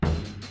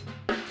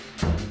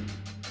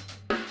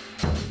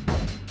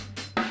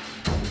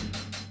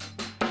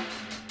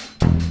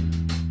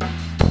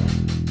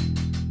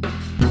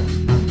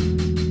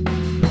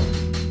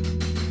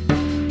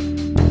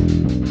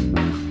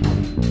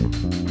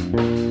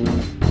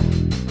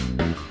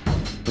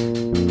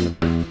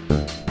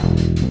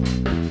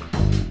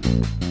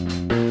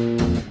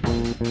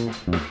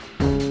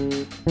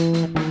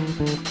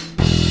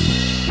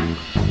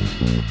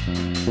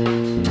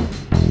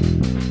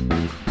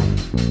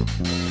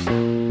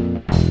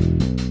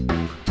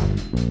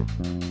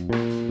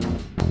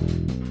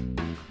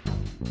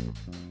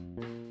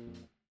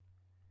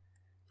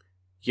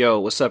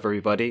Yo, what's up,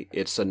 everybody?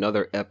 It's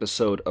another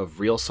episode of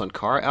Real Sun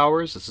Car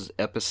Hours. This is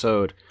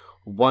episode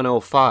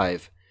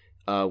 105,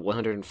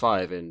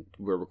 105, and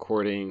we're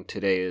recording.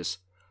 Today is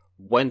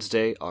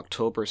Wednesday,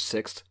 October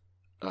 6th,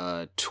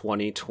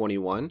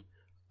 2021.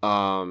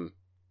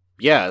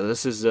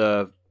 This is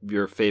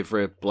your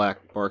favorite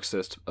Black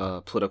Marxist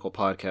political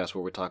podcast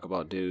where we talk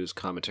about news,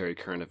 commentary,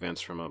 current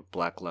events from a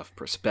Black left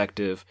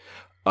perspective.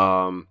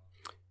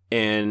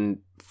 And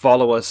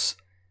follow us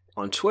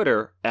on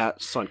Twitter at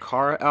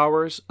Suncar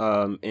Hours,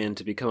 and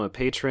to become a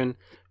patron,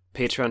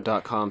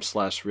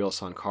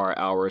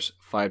 patreon.com/RealSunCarHours.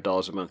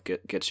 $5 a month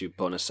gets you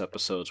bonus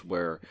episodes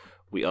where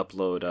we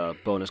upload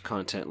bonus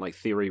content like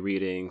theory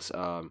readings,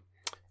 and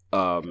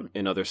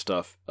other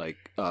stuff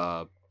like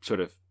sort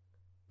of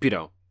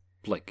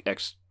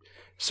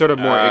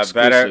more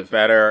exclusive,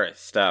 better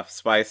stuff,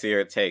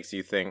 spicier takes.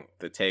 You think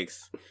the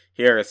takes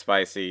here are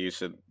spicy? You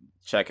should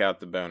check out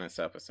the bonus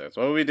episodes.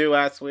 What did we do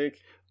last week?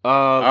 We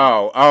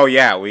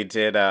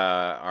did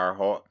our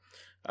whole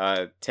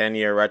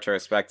 10-year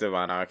retrospective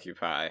on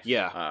Occupy. We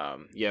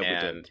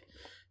did.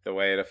 The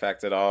way it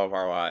affected all of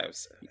our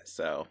lives.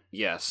 So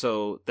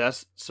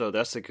that's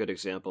a good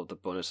example of the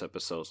bonus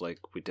episodes. Like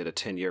we did a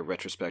 10-year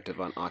retrospective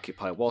on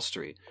Occupy Wall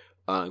Street,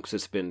 because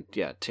it's been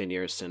 10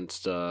 years since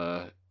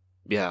the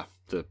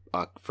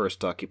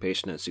first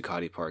occupation at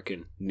Zuccotti Park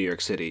in New York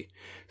City.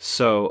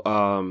 So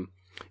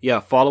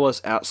follow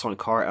us at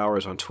Suncar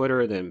Hours on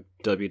Twitter, then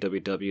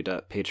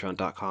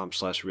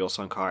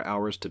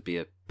www.patreon.com/RealSuncarHours to be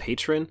a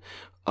patron.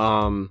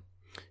 We'll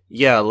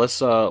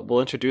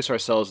introduce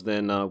ourselves,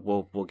 then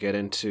we'll get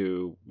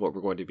into what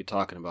we're going to be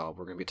talking about.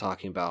 We're going to be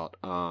talking about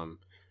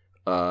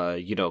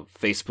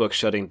Facebook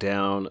shutting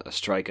down, a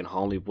strike in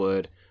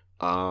Hollywood,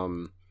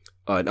 and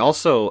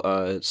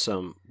also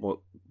some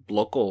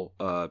local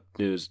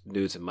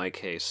news in my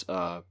case,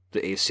 the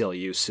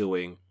ACLU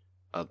suing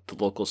the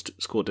local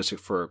school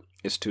district for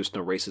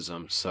institutional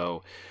racism.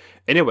 So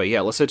anyway,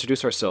 let's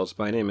introduce ourselves.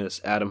 My name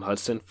is Adam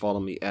Hudson. Follow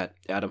me at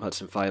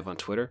AdamHudson5 on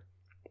Twitter.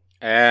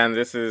 And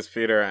this is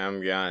Peter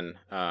M. Gunn.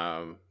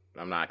 I'm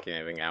not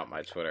giving out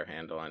my Twitter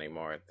handle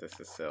anymore. This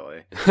is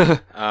silly.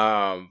 But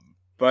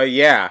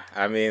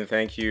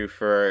thank you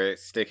for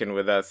sticking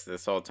with us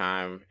this whole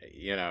time.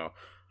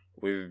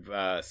 We've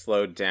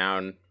slowed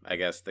down, I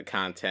guess, the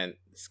content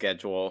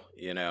schedule,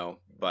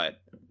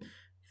 but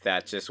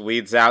that just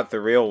weeds out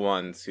the real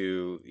ones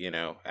who,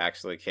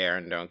 actually care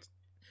and don't,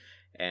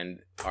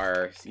 and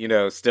are,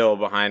 still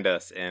behind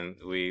us. And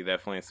we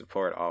definitely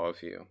support all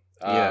of you.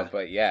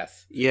 But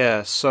yes.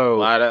 Yeah. So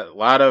a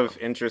lot of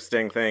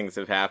interesting things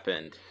have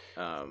happened.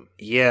 So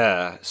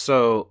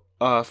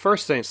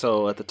first thing.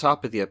 So at the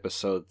top of the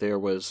episode, there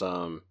was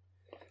drone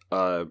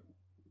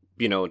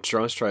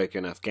strike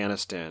in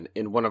Afghanistan.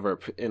 In one of our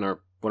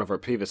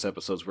previous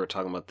episodes, we were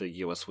talking about the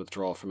U.S.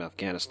 withdrawal from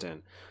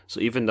Afghanistan. So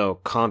even though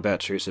combat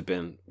troops have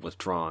been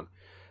withdrawn,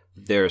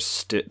 there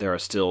are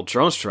still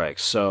drone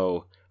strikes.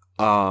 So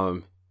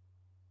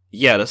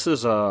this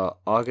is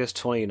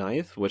August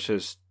 29th, which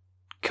is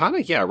kind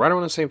of right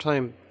around the same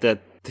time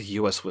that the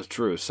U.S.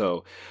 withdrew.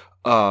 So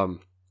so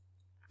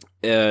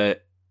the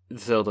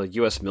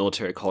U.S.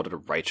 military called it a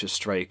righteous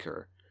strike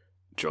or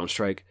drone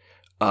strike.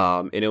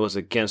 And it was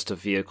against a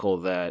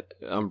vehicle that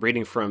I'm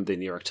reading from the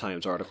New York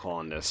Times article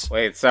on this.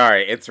 Wait,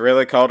 sorry, it's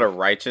really called a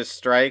righteous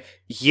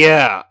strike?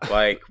 Yeah.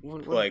 Like,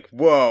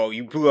 whoa,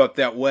 you blew up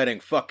that wedding,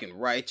 fucking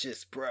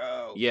righteous,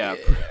 bro. Yeah.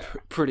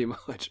 Pretty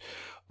much.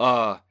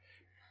 It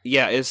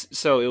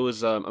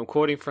was, I'm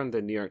quoting from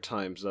the New York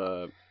Times,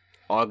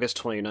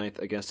 August 29th,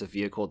 against a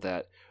vehicle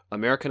that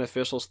American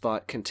officials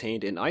thought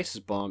contained an ISIS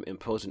bomb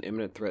imposed an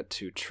imminent threat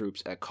to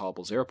troops at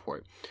Kabul's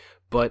airport.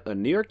 But a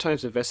New York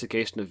Times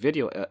investigation of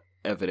video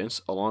evidence,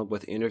 along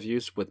with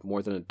interviews with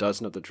more than a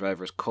dozen of the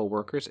driver's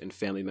co-workers and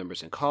family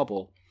members in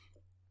Kabul,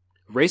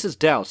 raises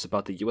doubts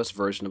about the U.S.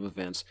 version of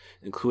events,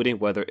 including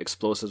whether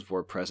explosives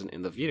were present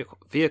in the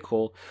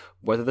vehicle,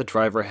 whether the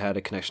driver had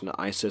a connection to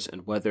ISIS,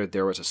 and whether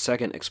there was a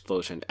second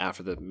explosion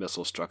after the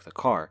missile struck the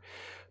car.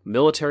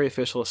 Military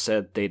officials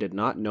said they did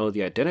not know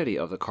the identity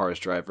of the car's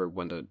driver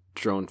when the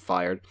drone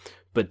fired,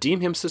 but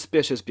deemed him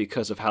suspicious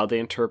because of how they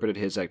interpreted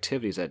his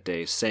activities that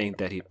day, saying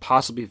that he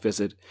possibly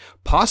visited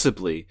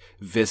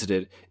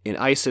an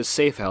ISIS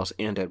safe house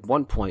and at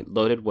one point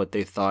loaded what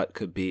they thought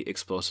could be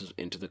explosives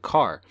into the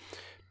car.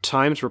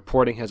 Times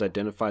reporting has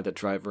identified the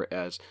driver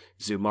as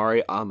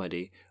Zumari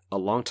Ahmadi, a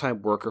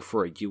longtime worker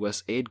for a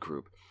U.S. aid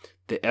group.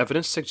 The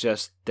evidence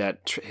suggests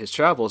that his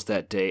travels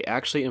that day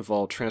actually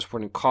involved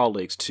transporting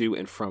colleagues to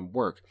and from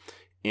work,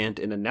 and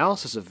an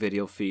analysis of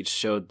video feeds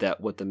showed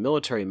that what the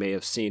military may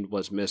have seen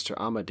was Mr.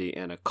 Ahmadi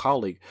and a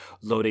colleague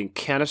loading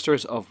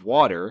canisters of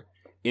water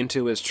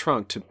into his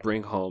trunk to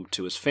bring home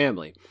to his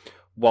family.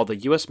 While the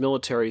U.S.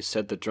 military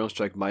said the drone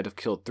strike might have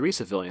killed 3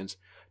 civilians,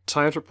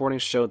 Times reporting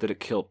showed that it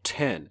killed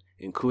 10,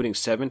 including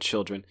 7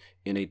 children,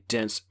 in a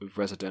dense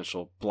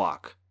residential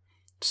block.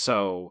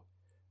 So,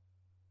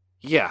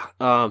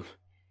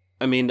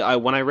 I mean,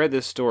 when I read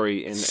this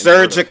story and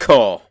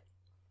surgical.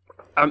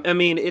 I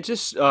mean, it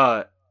just precision.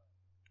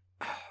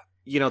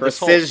 This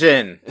whole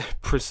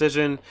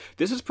precision.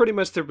 This is pretty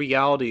much the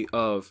reality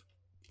of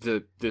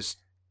this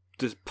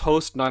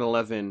post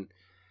 9/11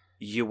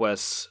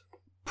 U.S.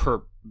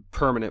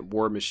 permanent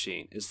war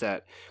machine. Is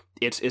that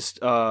it's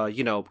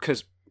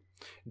because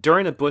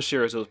during the Bush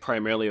years it was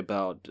primarily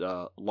about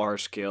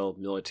large scale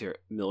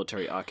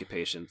military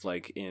occupations,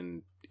 like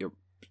in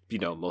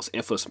most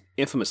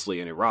infamously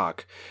in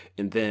Iraq,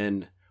 and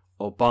then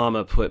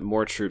Obama put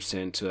more troops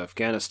into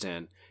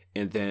Afghanistan.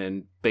 And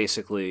then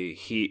basically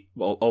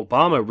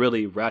Obama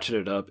really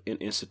ratcheted up and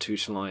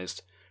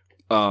institutionalized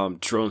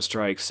drone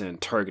strikes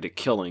and targeted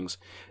killings.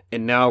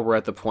 And now we're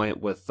at the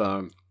point with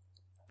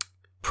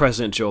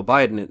President Joe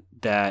Biden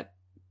that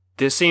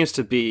this seems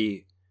to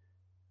be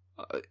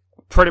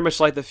pretty much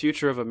like the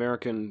future of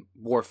American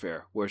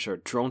warfare, which are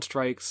drone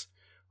strikes,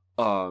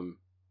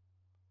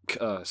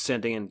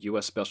 sending in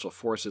U.S. Special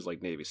Forces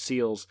like Navy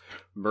SEALs,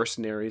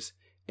 mercenaries.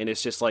 And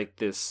it's just like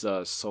this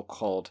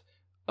so-called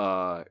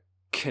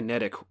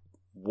kinetic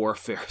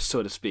warfare,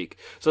 so to speak.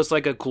 So it's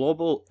like a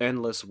global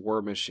endless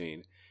war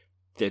machine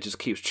that just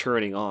keeps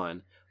churning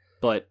on.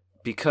 But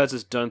because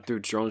it's done through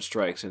drone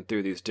strikes and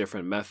through these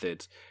different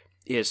methods,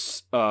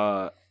 it's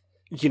the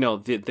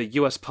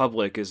U.S.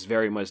 public is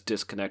very much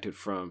disconnected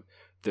from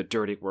the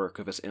dirty work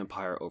of its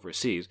empire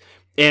overseas,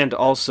 and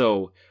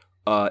also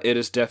it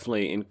is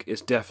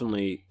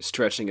definitely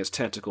stretching its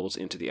tentacles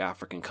into the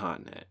African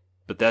continent.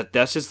 But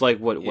that's just like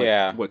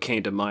what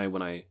came to mind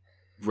when I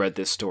read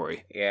this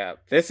story. Yeah,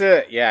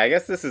 I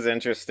guess this is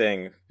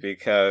interesting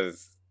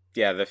because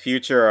the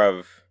future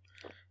of,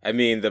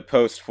 the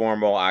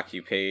post-formal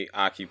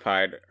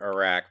occupied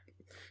Iraq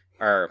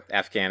or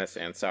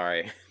Afghanistan,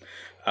 sorry,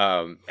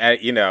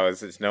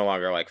 it's no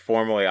longer like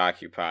formally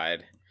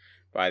occupied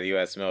by the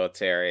U.S.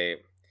 military.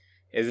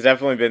 It's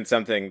definitely been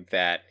something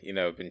that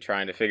been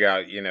trying to figure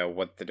out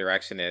what the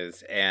direction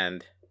is,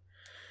 and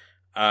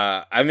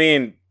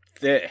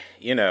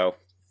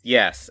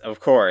yes, of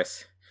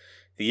course,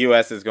 the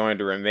U.S. is going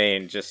to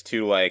remain just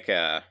to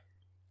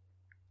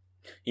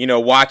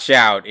watch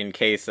out in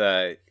case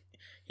and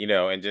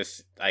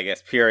just I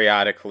guess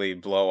periodically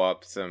blow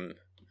up some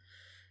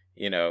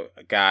a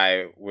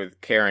guy with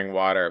carrying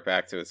water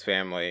back to his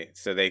family,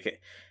 so they can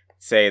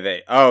say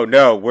that, oh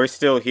no, we're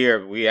still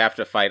here, we have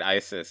to fight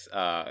ISIS,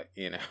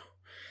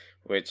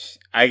 which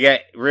I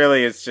get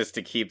really is just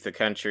to keep the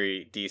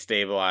country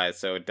destabilized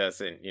so it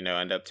doesn't,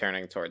 end up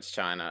turning towards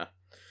China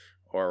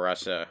or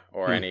Russia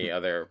or any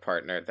other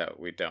partner that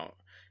we don't,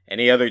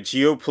 any other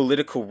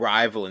geopolitical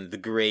rival in the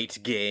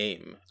great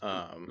game.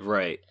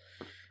 Right.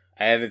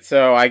 And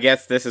so I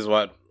guess this is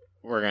what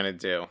we're going to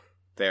do.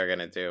 They're going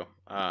to do.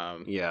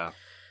 Yeah.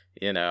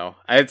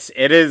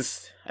 It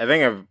is, I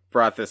think I've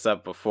brought this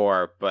up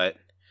before, but,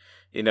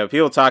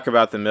 people talk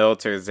about the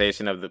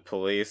militarization of the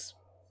police,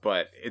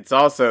 but it's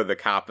also the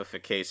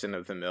copification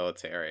of the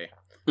military,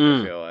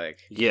 I feel like.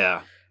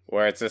 Yeah.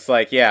 Where it's just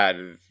like,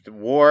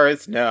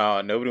 wars,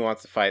 no, nobody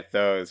wants to fight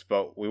those,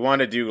 but we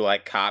want to do,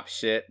 cop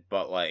shit,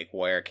 but,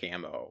 wear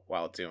camo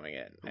while doing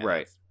it. And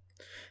right.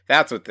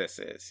 That's what this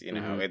is,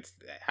 It's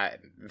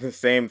the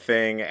same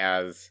thing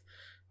as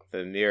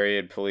the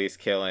myriad police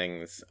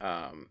killings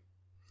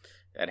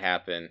that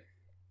happen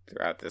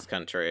throughout this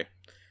country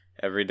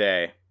every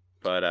day,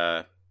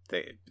 but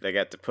they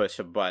get to push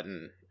a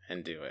button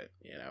and do it,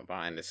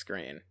 behind the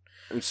screen.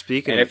 And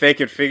if they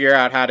could figure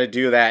out how to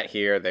do that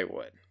here, they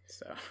would.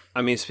 So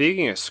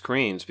speaking of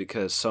screens,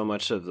 because so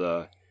much of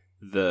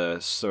the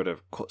sort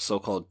of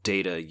so-called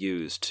data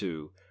used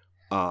to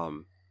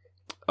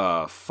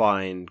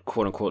find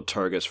quote unquote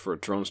targets for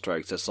drone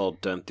strikes, that's all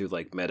done through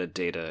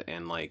metadata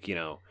and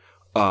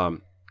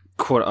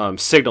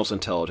signals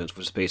intelligence,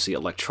 which is basically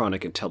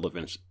electronic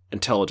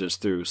intelligence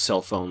through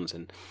cell phones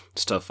and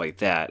stuff like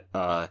that.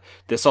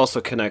 This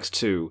also connects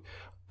to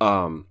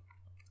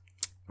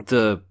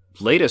the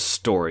latest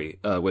story,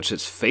 which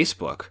is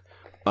Facebook.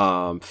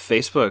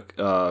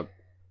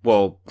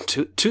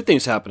 Two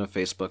things happen on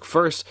Facebook.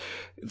 First,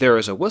 there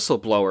is a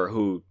whistleblower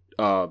who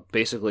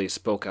basically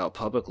spoke out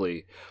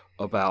publicly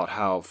about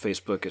how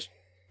Facebook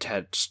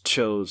had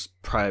chose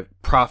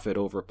profit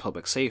over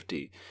public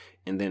safety.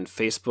 And then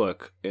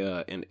Facebook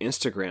and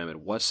Instagram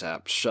and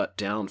WhatsApp shut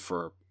down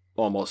for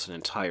almost an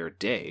entire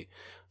day.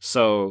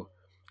 So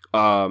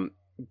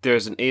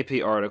there's an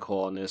AP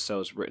article on this that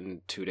was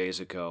written 2 days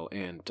ago,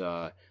 and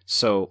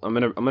so I'm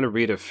gonna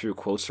read a few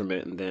quotes from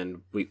it, and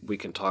then we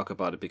can talk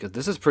about it because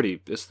this is pretty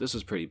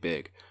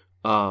big.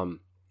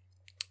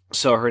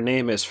 So her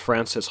name is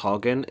Frances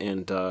Haugen,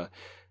 and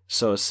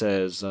so it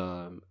says,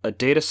 a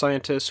data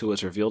scientist who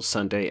was revealed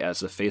Sunday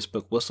as a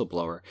Facebook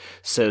whistleblower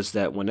says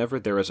that whenever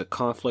there is a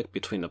conflict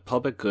between the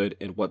public good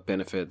and what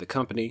benefited the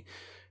company,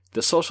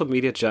 the social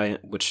media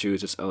giant would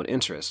choose its own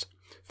interest.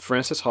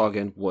 Frances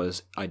Haugen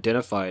was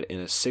identified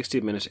in a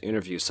 60 Minutes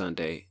interview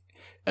Sunday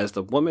as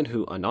the woman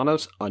who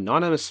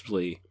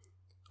anonymously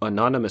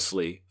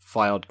anonymously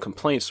filed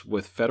complaints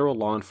with federal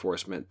law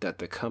enforcement that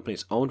the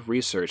company's own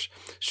research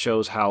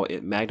shows how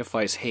it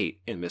magnifies hate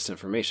and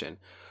misinformation.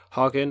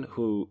 Hagen,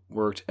 who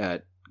worked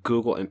at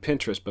Google and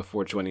Pinterest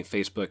before joining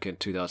Facebook in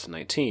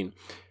 2019,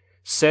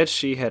 said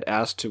she had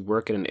asked to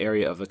work in an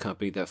area of the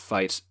company that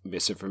fights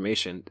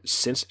misinformation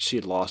since she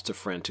had lost a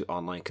friend to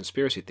online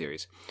conspiracy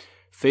theories.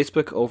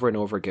 Facebook over and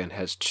over again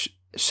has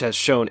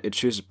shown it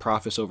chooses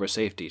profits over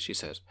safety, she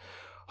says.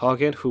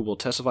 Hagen, who will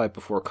testify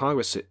before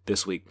Congress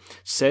this week,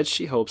 said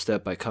she hopes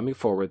that by coming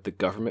forward, the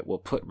government will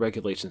put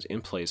regulations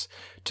in place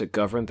to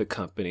govern the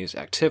company's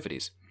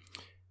activities.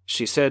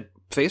 She said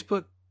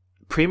Facebook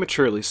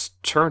prematurely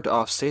turned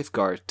off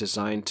safeguards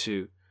designed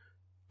to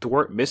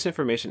thwart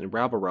misinformation and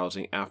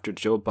rabble-rousing after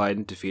Joe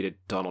Biden defeated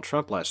Donald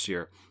Trump last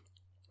year,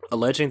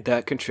 alleging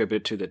that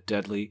contributed to the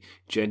deadly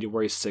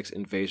January 6th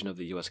invasion of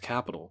the U.S.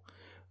 Capitol.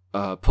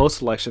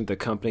 Post-election, the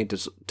company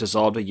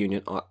dissolved a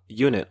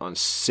unit on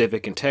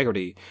civic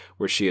integrity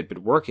where she had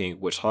been working,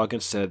 which Hagen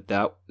said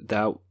that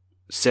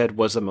said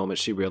was the moment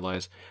she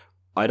realized,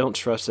 I don't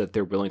trust that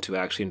they're willing to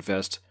actually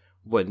invest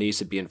what needs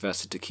to be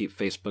invested to keep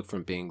Facebook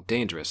from being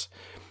dangerous.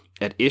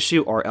 At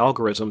issue are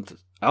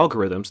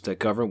algorithms that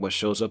govern what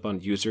shows up on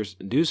users'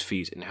 news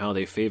feeds and how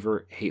they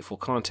favor hateful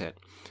content.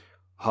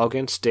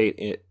 Hagen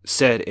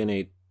said in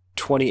a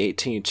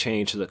 2018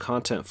 change to the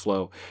content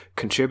flow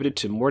contributed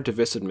to more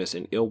divisiveness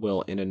and ill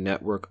will in a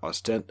network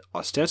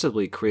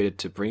ostensibly created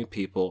to bring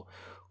people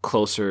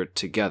closer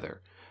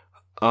together.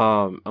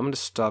 I'm gonna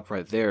stop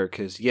right there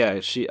because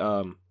she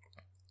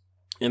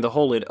in the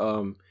whole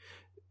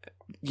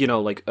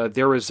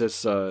there was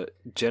this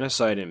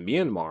genocide in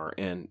Myanmar,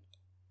 and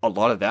a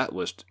lot of that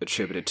was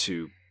attributed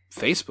to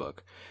Facebook.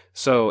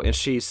 So, and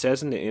she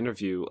says in the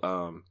interview,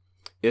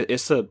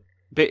 it's a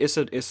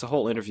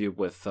whole interview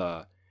with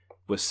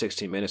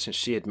 60 Minutes, and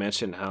she had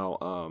mentioned how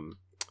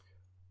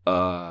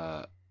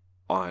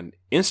on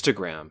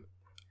Instagram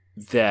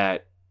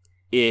that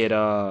it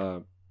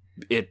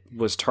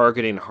was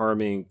targeting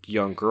harming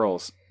young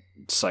girls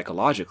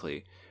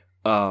psychologically.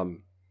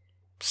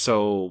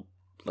 So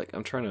like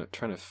I'm trying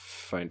to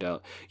find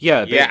out.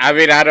 Yeah. I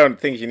mean, I don't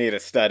think you need a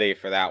study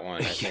for that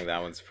one. I think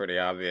that one's pretty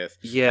obvious.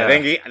 Yeah.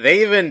 I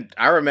think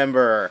I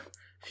remember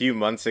a few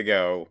months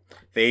ago,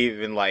 they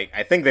even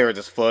I think they were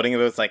just floating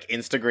those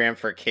Instagram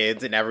for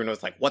kids, and everyone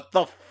was like, what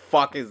the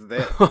fuck is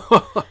this?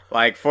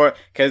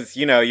 Because,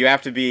 you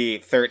have to be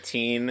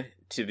 13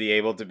 to be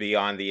able to be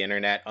on the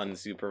internet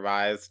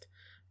unsupervised.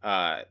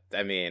 I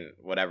mean,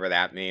 whatever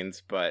that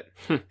means, but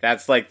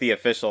that's the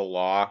official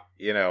law,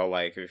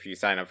 if you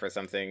sign up for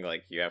something,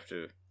 you have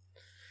to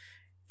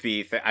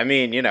be,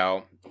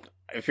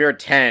 if you're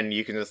 10,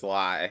 you can just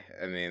lie.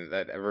 I mean,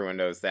 that everyone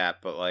knows that,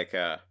 but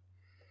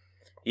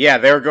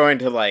they were going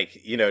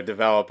to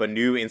develop a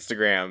new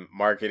Instagram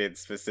marketed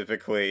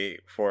specifically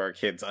for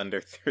kids under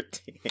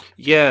 13.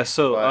 Yeah.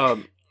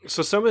 So,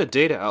 so some of the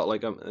data out,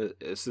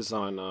 this is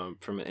on,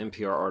 from an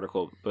NPR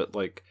article, but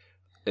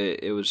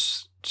it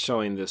was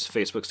showing this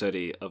Facebook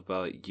study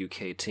about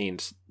UK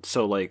teens.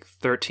 So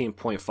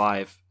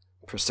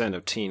 13.5%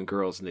 of teen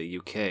girls in the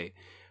UK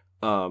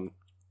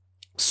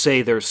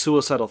say their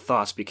suicidal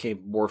thoughts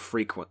became more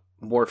frequent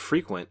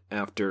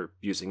after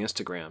using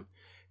Instagram,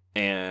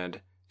 and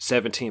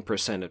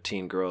 17% of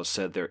teen girls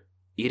said their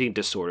eating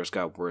disorders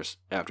got worse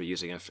after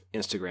using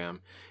Instagram,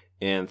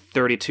 and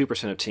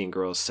 32% of teen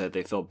girls said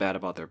they felt bad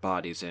about their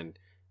bodies and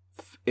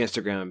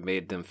Instagram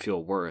made them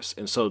feel worse.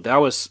 And so that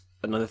was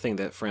another thing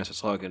that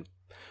Frances Haugen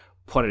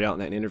pointed out in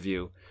that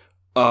interview.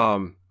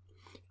 And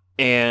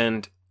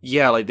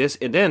this,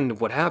 and then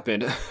what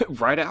happened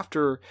right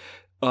after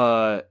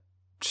that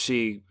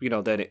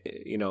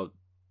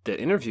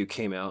interview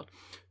came out,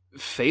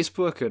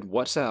 Facebook and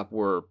WhatsApp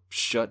were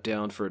shut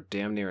down for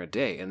damn near a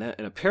day. And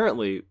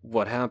apparently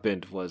what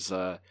happened was,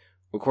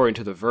 according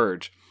to The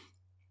Verge,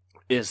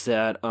 is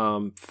that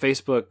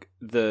Facebook,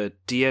 the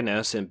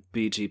DNS and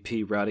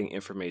BGP routing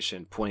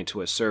information pointing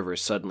to a server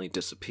suddenly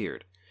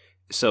disappeared.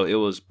 So it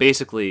was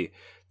basically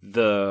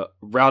the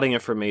routing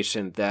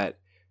information that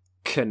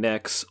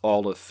connects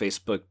all of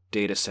Facebook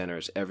data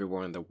centers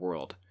everywhere in the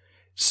world.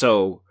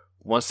 So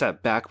once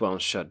that backbone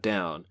shut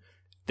down,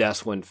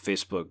 that's when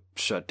Facebook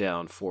shut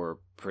down for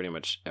pretty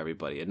much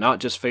everybody. And not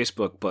just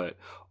Facebook, but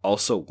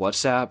also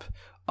WhatsApp,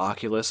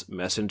 Oculus,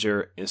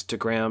 Messenger,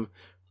 Instagram.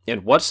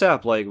 And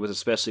WhatsApp was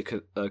especially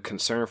a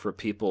concern for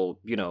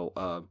people,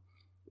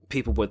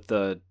 people with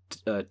the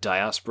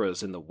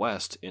diasporas in the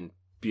West, and,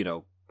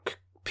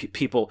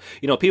 people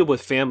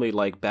with family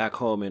back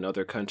home in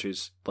other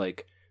countries,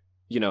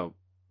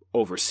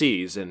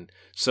 overseas. And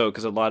so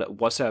because a lot of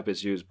WhatsApp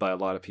is used by a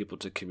lot of people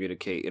to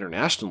communicate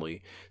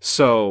internationally.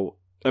 So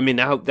I mean,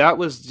 now that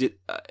was it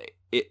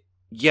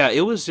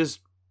was just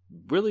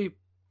really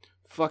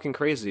fucking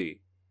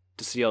crazy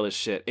to see all this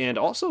shit. And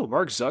also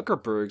Mark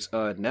Zuckerberg's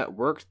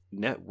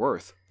net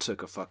worth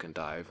took a fucking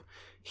dive.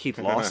 He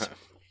lost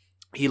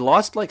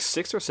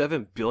 $6 or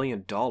 $7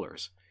 billion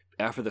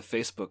after the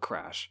Facebook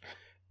crash.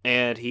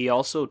 And he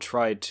also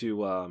tried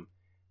to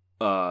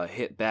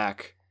hit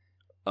back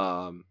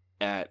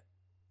at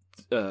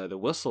the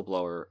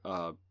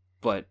whistleblower,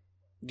 but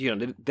they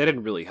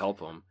didn't really help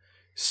him.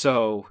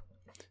 So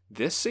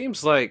this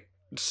seems like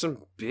some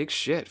big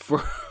shit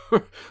for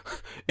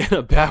in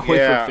a bad way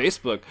for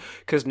Facebook,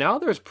 because now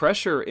there's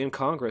pressure in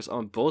Congress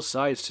on both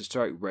sides to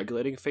start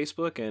regulating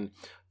Facebook, and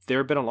there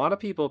have been a lot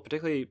of people,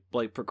 particularly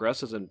like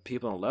progressives and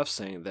people on the left,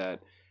 saying that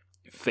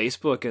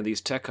Facebook and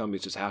these tech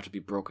companies just have to be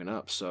broken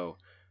up. So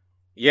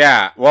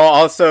yeah, well,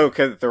 also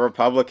because the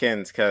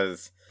Republicans,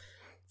 because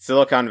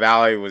Silicon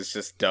Valley was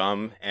just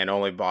dumb and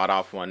only bought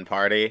off one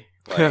party.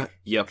 Like,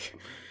 yep.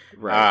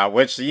 Right.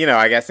 Which,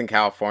 I guess in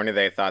California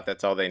they thought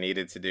that's all they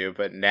needed to do.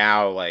 But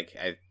now, like,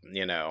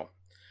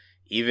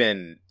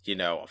 even,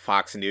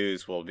 Fox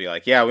News will be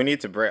like, yeah, we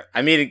need to break.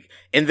 I mean,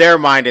 in their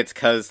mind, it's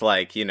because,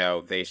 like,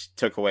 they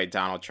took away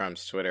Donald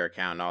Trump's Twitter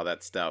account and all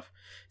that stuff.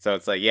 So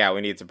it's like, yeah,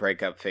 we need to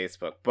break up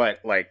Facebook.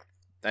 But, like,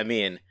 I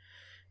mean,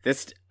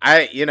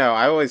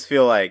 I always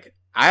feel like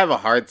I have a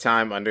hard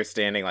time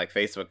understanding, like,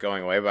 Facebook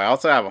going away, but I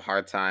also have a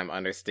hard time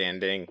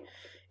understanding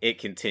it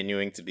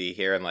continuing to be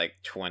here in like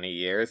 20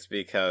 years,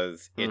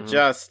 because it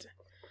just,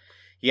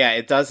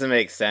 it doesn't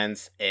make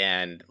sense.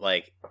 And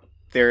like,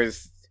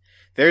 there's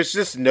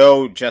just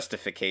no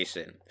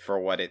justification for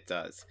what it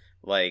does.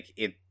 Like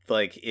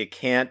it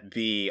can't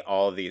be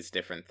all these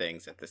different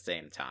things at the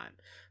same time.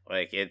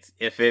 Like if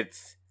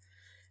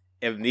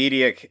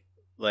media,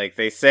 like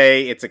they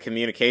say it's a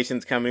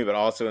communications company, but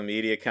also a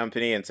media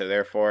company. And so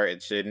therefore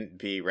it shouldn't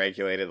be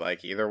regulated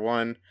like either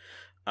one.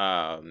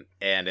 And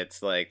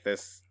it's like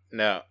this,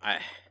 no, I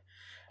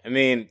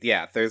mean,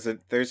 yeah, there's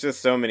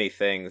just so many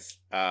things.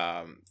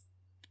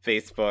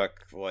 Facebook,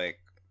 like,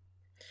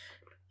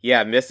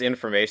 yeah,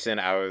 misinformation.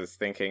 I was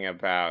thinking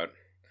about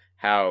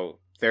how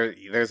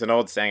there's an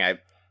old saying,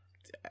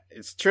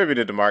 it's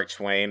attributed to Mark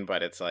Twain,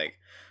 but it's like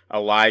a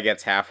lie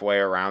gets halfway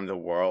around the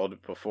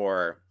world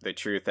before the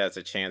truth has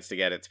a chance to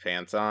get its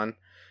pants on.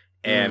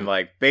 And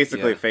like,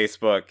 basically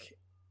Facebook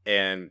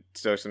and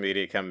social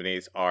media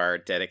companies are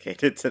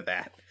dedicated to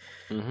that.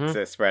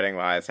 To spreading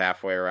lies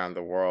halfway around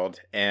the world.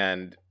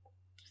 And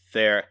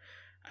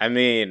I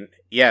mean,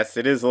 yes,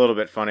 it is a little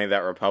bit funny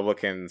that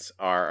Republicans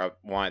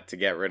want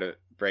to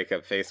break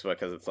up Facebook,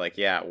 because it's like,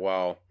 yeah,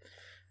 well,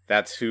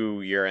 that's who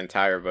your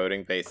entire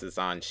voting base is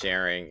on,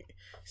 sharing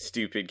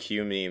stupid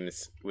Q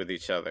memes with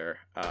each other.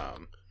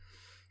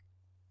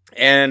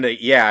 And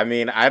yeah, I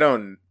mean, I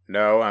don't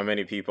know how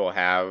many people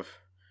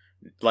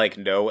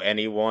know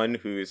anyone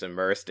who's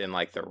immersed in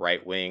like the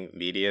right-wing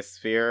media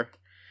sphere,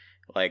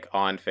 like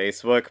on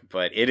Facebook,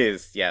 but it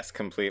is, yes,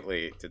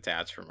 completely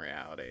detached from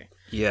reality.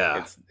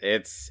 Yeah.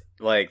 It's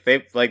like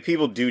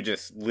people do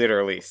just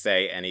literally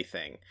say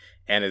anything,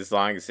 and as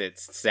long as it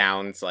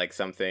sounds like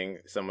something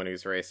someone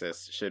who's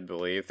racist should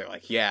believe, they're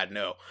like, yeah,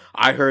 no,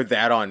 I heard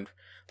that on,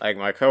 like,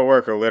 my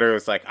coworker literally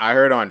was like, I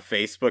heard on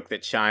Facebook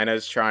that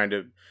China's trying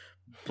to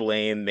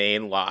blame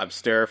Maine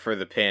lobster for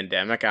the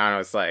pandemic. And I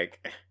was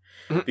like,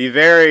 be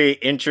very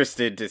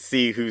interested to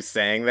see who's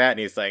saying that. And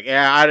he's like,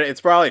 yeah,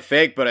 it's probably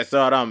fake, but I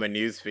saw it on my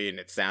newsfeed and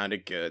it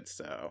sounded good.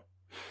 So,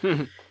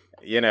 and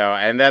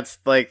that's,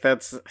 I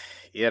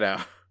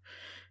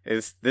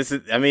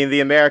mean, the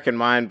American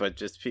mind, but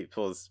just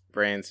people's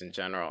brains in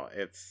general.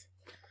 It's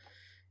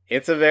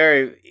a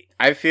very,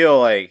 I feel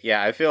like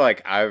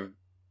I've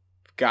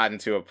gotten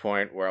to a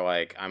point where,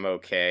 like, I'm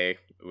okay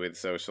with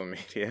social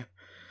media,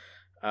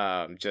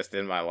 just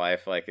in my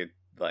life. Like,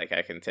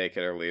 I can take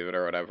it or leave it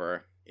or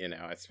whatever.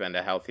 I spend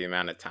a healthy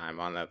amount of time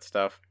on that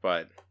stuff,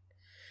 but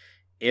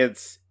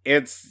it's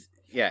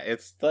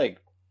like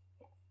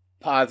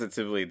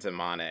positively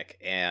demonic.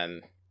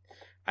 And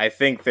I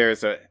think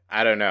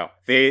I don't know,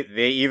 they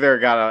either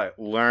gotta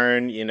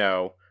learn,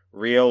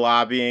 real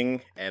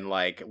lobbying and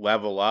like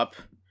level up,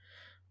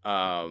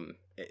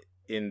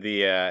 in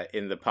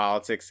the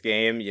politics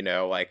game,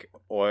 like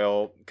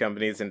oil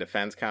companies and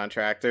defense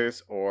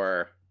contractors,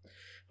 or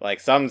like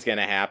something's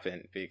gonna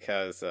happen,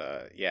 because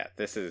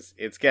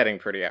it's getting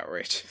pretty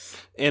outrageous.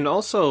 And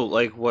also,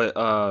 like, what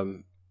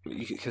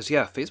because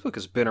Facebook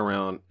has been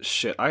around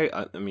shit.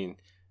 I mean,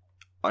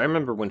 I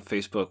remember when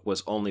Facebook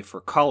was only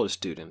for college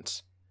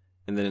students,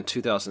 and then in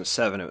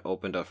 2007 it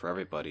opened up for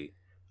everybody.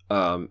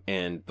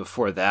 And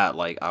before that,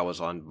 like, I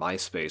was on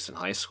MySpace in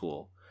high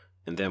school,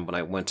 and then when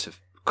I went to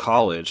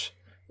college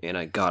and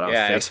I got on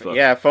Facebook.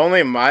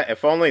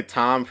 If only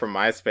Tom from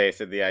MySpace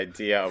had the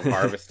idea of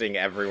harvesting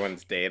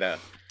everyone's data,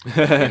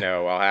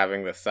 while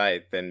having the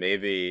site, then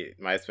maybe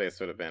MySpace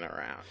would have been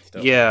around.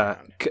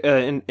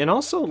 And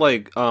also,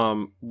 like,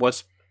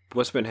 what's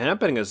been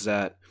happening is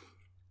that,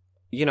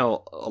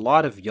 a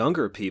lot of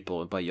younger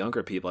people, and by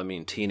younger people I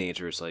mean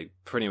teenagers, like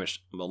pretty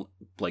much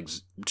like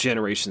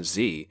Generation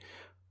Z,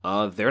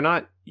 they're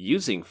not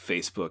using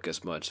Facebook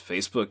as much.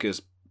 Facebook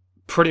is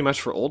pretty much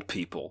for old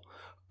people.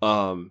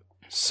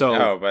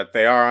 So but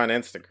they are on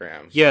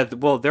Instagram. Yeah,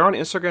 well, they're on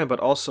Instagram, but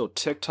also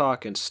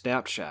TikTok and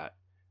Snapchat.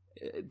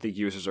 The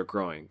users are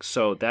growing,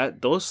 so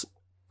that those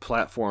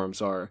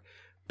platforms are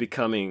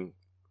becoming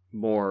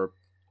more,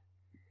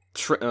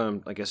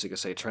 I guess you could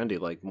say trendy.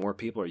 Like, more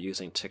people are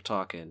using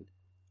TikTok and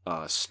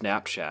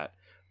Snapchat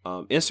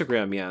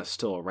Instagram, yeah, is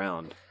still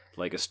around,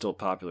 like it's still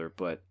popular,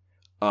 but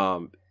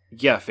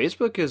yeah,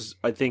 Facebook is,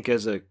 I think,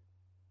 as a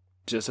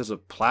just as a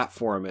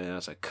platform and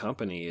as a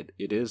company,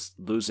 it is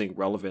losing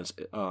relevance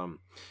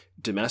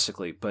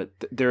domestically. But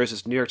there is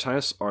this New York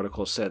Times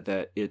article said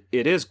that it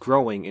is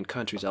growing in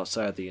countries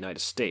outside the United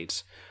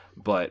States,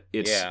 but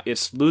Yeah.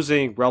 it's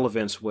losing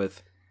relevance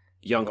with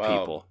young Well,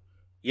 people.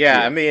 yeah,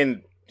 I Yeah.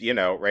 mean,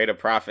 rate of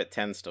profit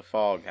tends to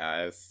fall,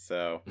 guys.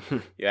 So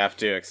you have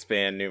to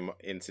expand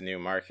into new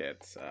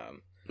markets.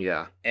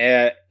 Yeah.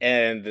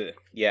 And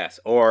yes,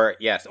 or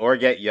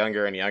get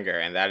younger and younger,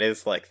 and that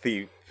is like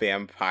the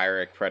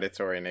vampiric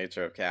predatory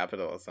nature of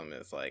capitalism.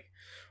 Is like,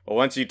 well,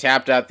 once you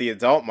tapped out the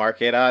adult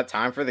market,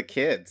 time for the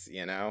kids.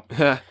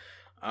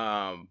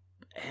 Um,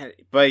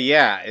 but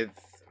yeah,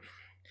 it's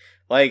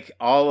like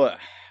all.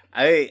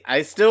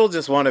 I still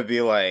just want to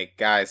be like,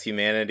 guys,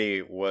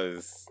 humanity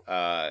was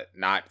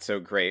not so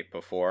great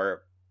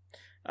before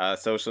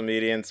social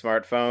media and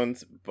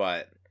smartphones,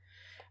 but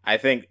I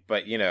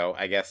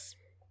guess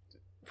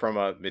from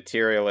a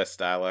materialist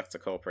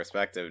dialectical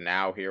perspective,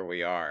 now here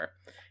we are,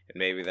 and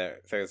maybe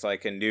there's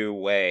like a new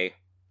way.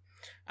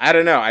 I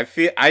don't know.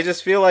 I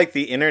just feel like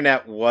the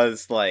internet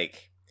was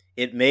like,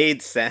 it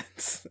made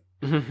sense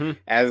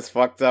as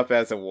fucked up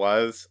as it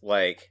was,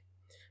 like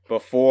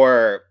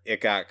before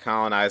it got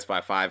colonized by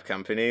 5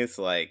 companies.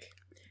 Like,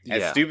 as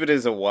Yeah. stupid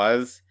as it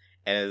was,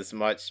 and as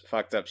much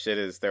fucked up shit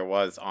as there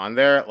was on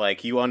there,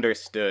 like you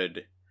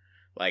understood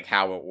like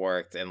how it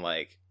worked, and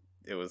like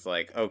it was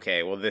like,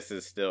 okay, well, this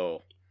is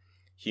still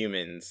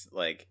humans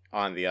like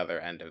on the other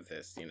end of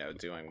this,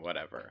 doing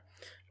whatever.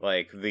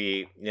 Like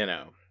the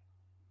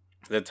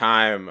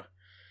time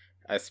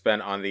I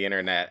spent on the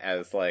internet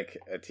as like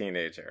a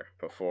teenager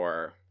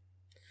before,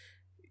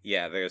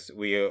 yeah,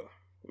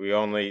 we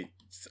only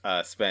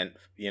spent,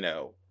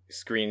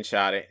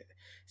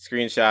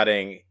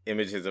 screenshotting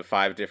images of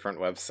 5 different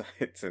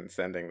websites and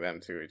sending them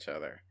to each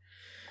other.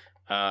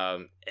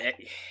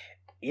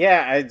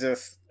 Yeah, it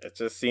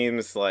just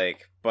seems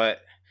like,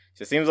 but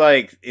just seems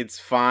like it's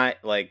fine.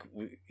 Like,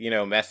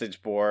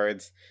 message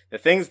boards, the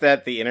things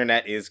that the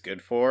internet is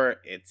good for.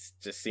 It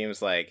just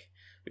seems like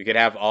we could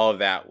have all of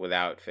that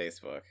without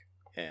Facebook.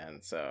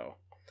 And so,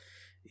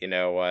 you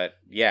know what?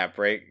 Yeah,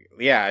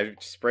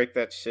 just break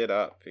that shit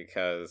up,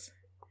 because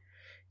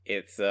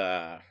it's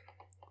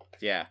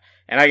yeah.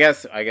 And I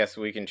guess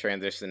we can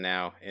transition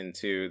now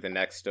into the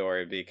next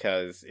story,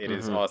 because it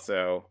is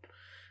also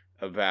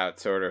about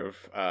sort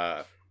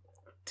of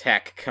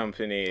tech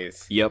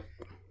companies Yep.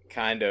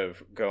 kind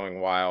of going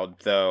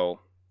wild. Though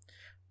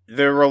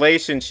the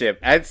relationship,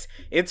 it's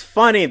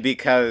funny,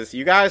 because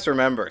you guys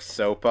remember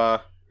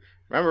SOPA.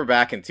 Remember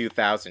back in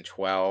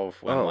 2012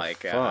 when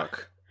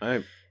Fuck.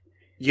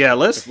 Yeah,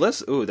 let's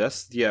ooh,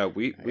 that's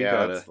we yeah,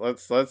 gotta.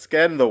 let's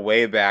get in the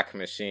Wayback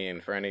Machine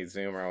for any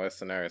Zoomer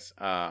listeners.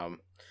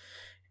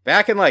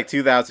 Back in like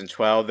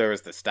 2012, there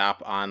was the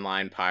Stop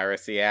Online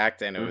Piracy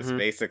Act, and it was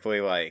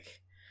basically like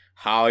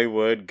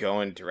Hollywood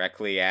going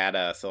directly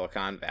at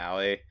Silicon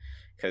Valley,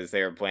 because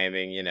they were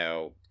blaming,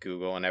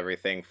 Google and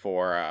everything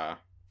for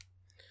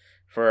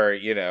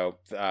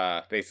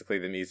basically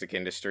the music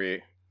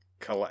industry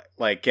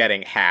like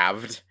getting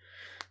halved.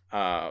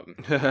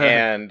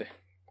 And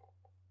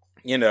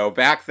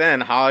back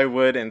then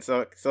Hollywood and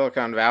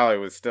Silicon Valley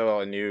was still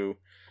a new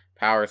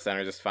power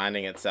center, just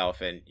finding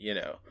itself. And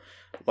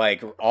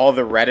like all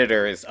the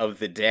Redditors of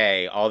the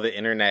day, all the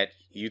internet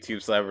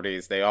YouTube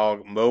celebrities, they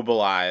all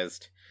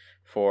mobilized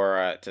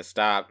for to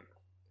stop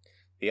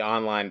the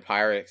Online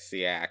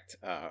Piracy Act,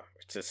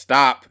 to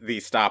stop the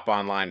Stop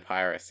Online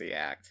Piracy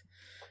Act.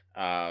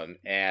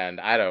 And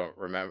I don't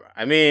remember.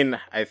 I mean,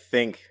 I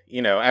think,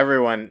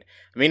 everyone,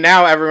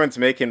 now everyone's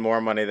making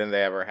more money than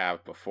they ever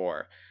have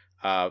before.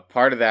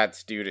 Part of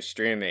that's due to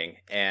streaming.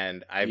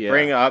 And I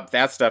bring up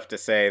that stuff to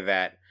say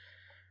that,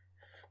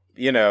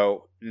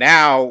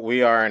 now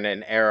we are in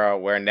an era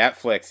where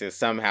Netflix is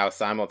somehow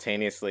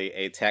simultaneously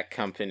a tech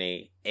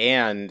company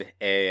and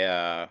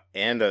a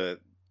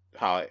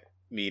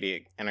media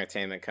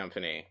entertainment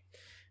company.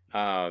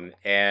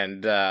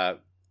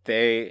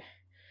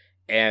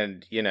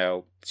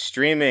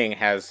 Streaming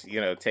has,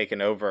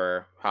 taken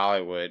over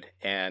Hollywood,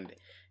 and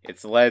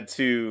it's led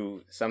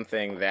to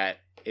something that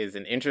is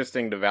an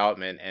interesting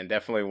development, and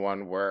definitely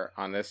one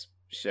on this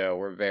show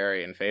we're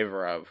very in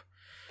favor of,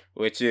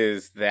 which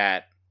is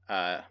that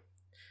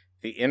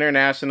the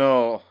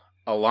International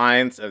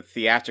Alliance of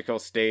Theatrical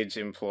Stage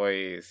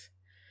Employees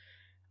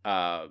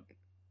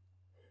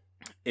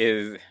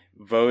is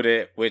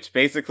voted, which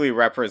basically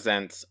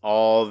represents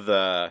all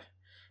the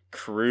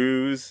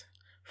crews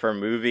for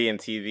movie and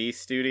TV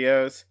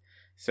studios.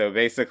 So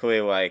basically,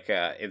 like,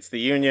 it's the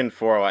union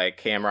for like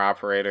camera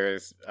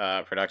operators,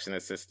 production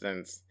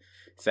assistants,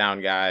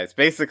 sound guys.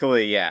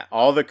 Basically, yeah,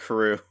 all the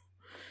crew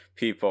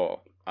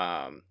people.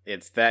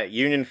 It's that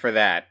union for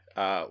that.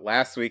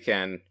 Last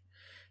weekend,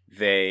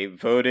 they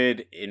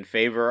voted in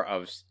favor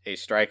of a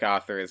strike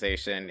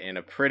authorization in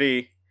a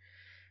pretty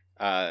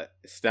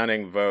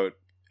stunning vote.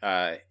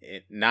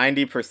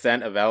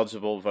 90% of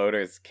eligible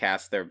voters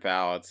cast their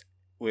ballots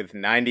with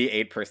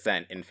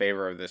 98% in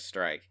favor of this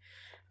strike.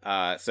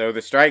 So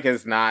the strike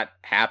has not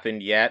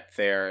happened yet.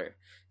 They're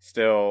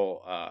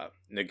still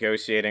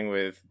negotiating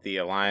with the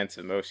Alliance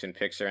of Motion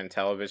Picture and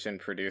Television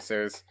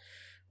Producers,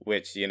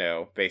 which,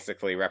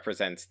 basically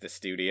represents the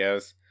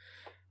studios.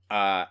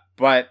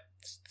 But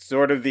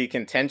sort of the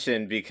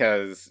contention,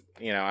 because,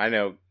 I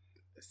know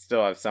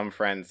still have some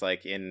friends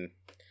like in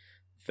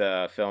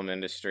the film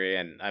industry,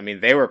 and I mean,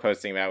 they were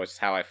posting about it, which is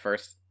how I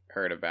first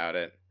heard about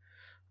it.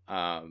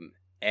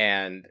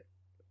 And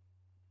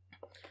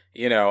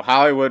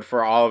Hollywood,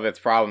 for all of its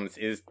problems,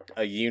 is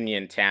a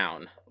union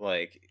town,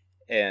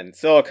 and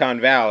Silicon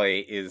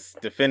Valley is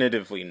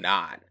definitively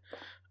not.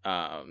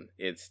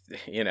 It's,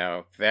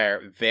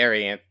 they're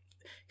very,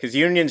 because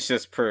unions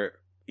just get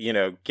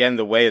in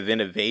the way of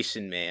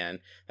innovation,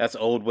 man. That's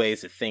old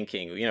ways of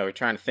thinking. We're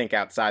trying to think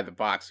outside the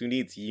box. Who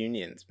needs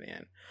unions,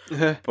 man?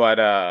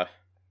 But,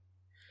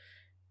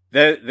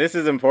 this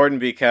is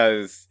important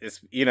because it's,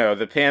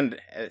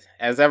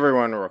 as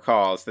everyone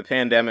recalls, the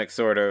pandemic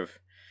sort of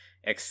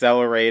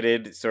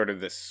accelerated sort of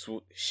the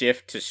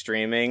shift to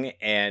streaming,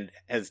 and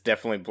has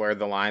definitely blurred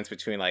the lines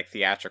between like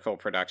theatrical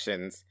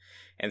productions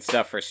and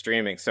stuff for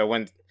streaming. So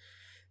when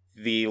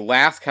the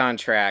last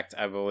contract,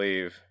 I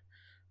believe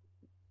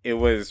it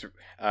was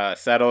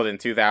settled in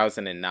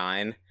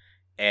 2009,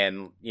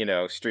 and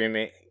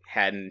streaming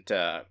hadn't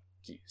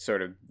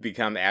sort of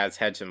become as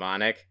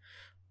hegemonic,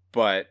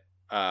 but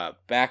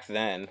back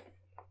then,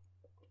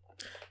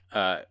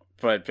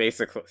 but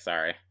basically,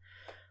 sorry,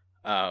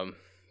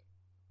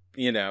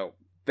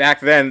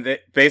 back then,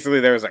 basically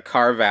there was a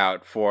carve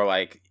out for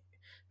like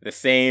the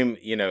same,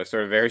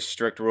 sort of very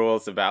strict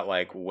rules about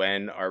like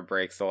when are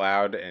breaks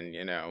allowed, and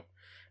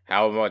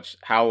how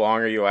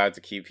long are you allowed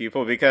to keep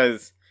people,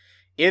 because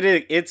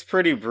it's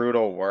pretty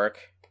brutal work,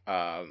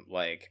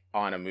 like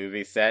on a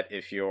movie set.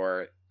 If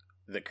you're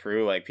the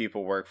crew, like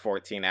people work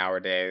 14-hour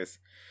days.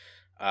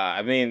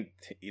 I mean,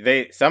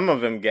 some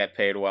of them get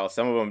paid well,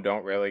 some of them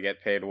don't really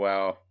get paid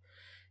well.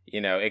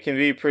 It can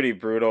be pretty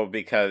brutal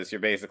because you're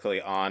basically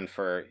on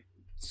for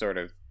sort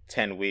of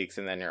 10 weeks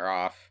and then you're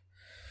off.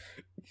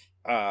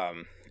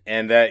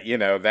 And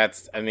that,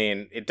 that's, I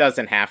mean, it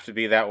doesn't have to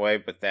be that way,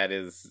 but that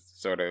is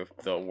sort of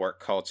the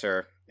work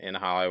culture in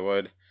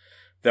Hollywood.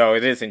 Though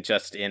it isn't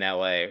just in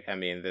LA. I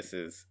mean, this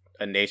is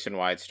a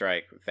nationwide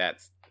strike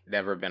that's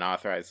never been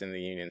authorized in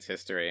the union's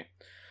history.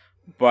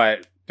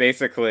 But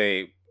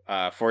basically,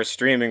 for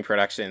streaming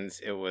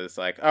productions, it was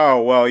like, oh,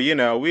 well,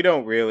 we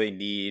don't really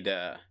need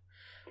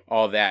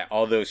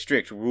all those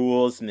strict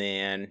rules,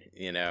 man,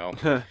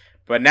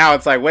 But now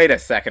it's like, wait a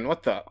second,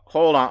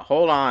 hold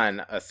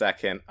on a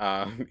second.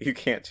 You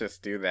can't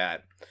just do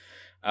that.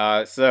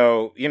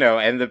 So,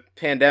 and the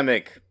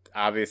pandemic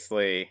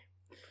obviously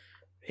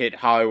hit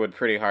Hollywood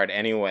pretty hard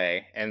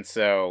anyway. And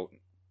so,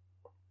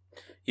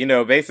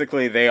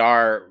 basically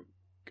they're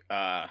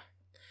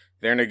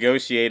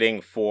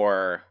negotiating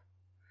for,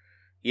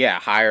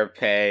 higher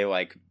pay,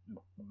 like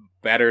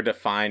better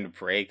defined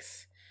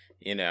breaks,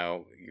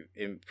 I'm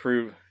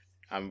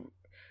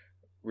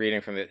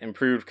reading from the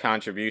improved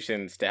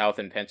contributions to health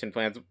and pension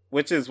plans,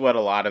 which is what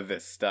a lot of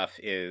this stuff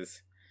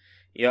is.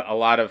 A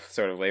lot of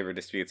sort of labor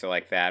disputes are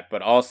like that,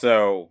 but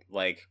also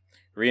like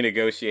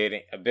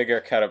renegotiating a bigger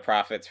cut of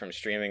profits from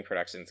streaming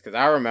productions. Because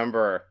I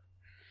remember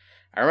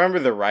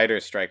the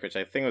writer's strike, which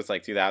I think was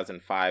like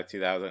 2005,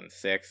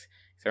 2006.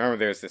 So I remember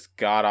there was this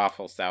god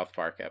awful South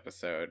Park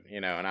episode,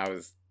 and I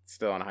was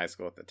still in high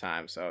school at the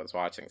time, so I was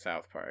watching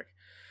South Park.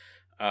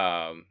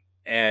 And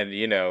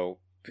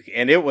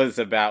it was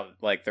about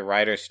like the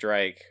writer's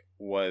strike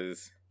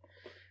was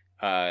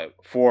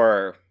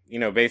for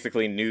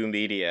basically new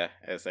media,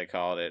 as they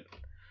called it,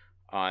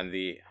 on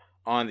the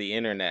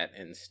internet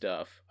and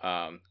stuff.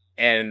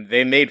 And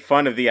they made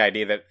fun of the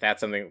idea that that's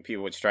something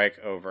people would strike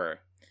over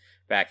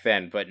back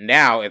then. But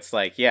now it's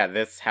like,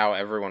 this is how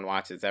everyone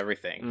watches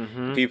everything.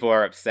 Mm-hmm. People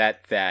are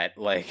upset that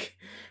like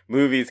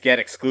movies get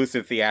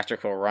exclusive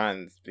theatrical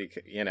runs,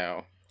 because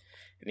and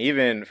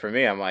even for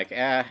me, I'm like, do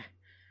I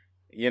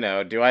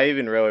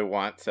even really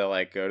want to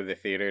like go to the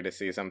theater to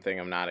see something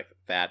I'm not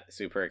that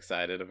super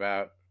excited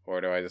about,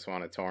 or do I just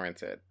want to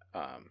torrent it?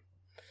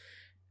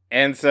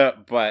 And so,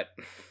 but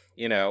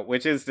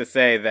which is to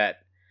say that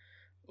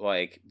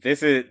like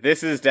this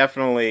is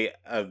definitely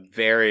a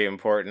very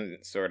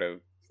important sort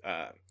of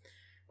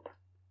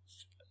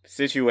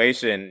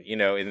situation,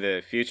 in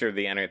the future of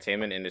the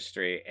entertainment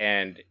industry,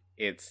 and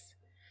it's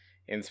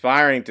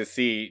inspiring to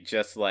see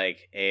just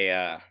like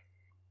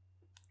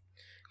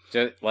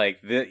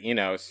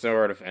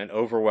sort of an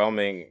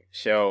overwhelming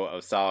show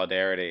of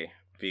solidarity,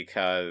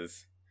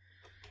 because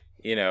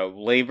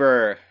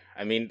labor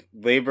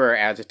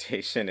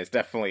agitation is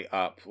definitely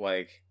up.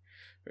 Like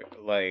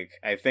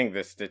I think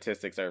the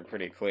statistics are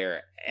pretty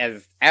clear,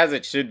 as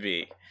it should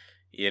be,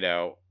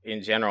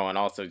 in general, and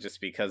also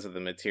just because of the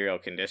material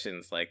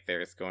conditions, like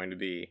there's going to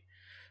be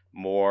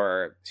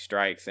more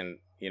strikes and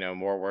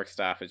more work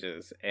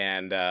stoppages.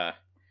 And I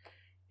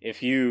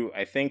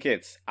think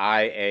it's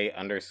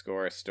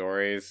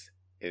IA_stories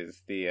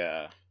is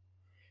the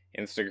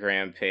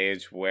Instagram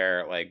page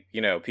where, like,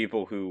 you know,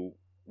 people who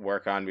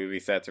work on movie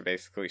sets are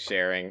basically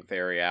sharing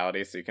their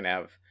reality, so you can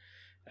have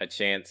a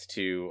chance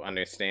to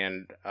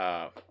understand,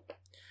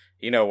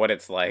 you know, what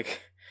it's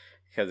like,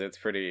 because it's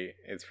pretty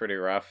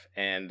rough.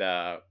 And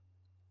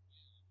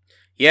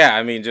yeah,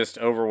 I mean, just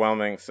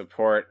overwhelming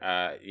support.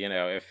 You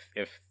know,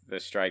 if the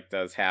strike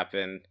does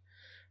happen,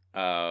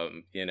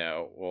 you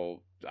know,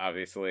 we'll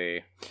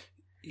obviously,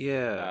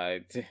 Yeah.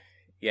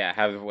 yeah,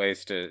 have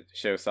ways to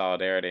show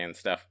solidarity and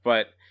stuff.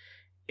 But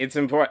it's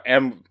important.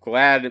 I'm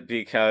glad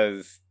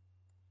because,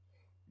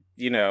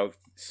 you know,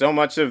 so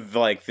much of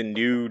like the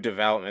new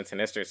developments in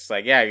history, it's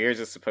like, yeah, you're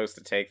just supposed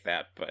to take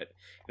that. But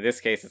in this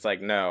case, it's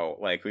like, no,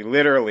 like we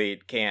literally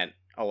can't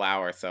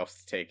allow ourselves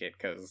to take it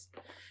because,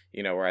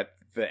 you know, we're at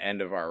the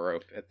end of our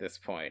rope at this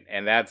point.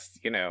 And that's,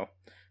 you know,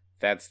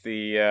 that's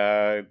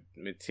the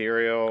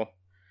material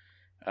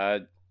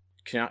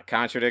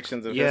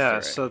contradictions of Yeah,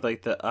 history. so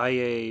like the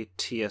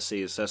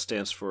IATSE, that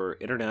stands for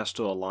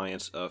International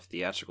Alliance of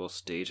Theatrical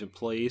Stage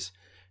Employees,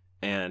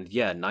 and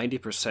yeah,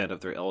 90%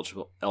 of their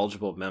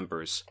eligible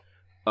members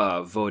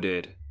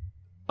voted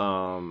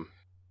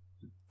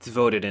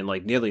voted in,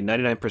 like nearly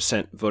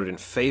 99% voted in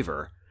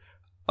favor.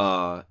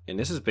 And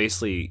this is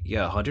basically,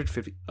 yeah,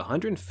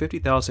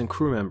 150,000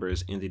 crew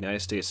members in the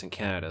United States and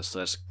Canada. So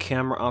that's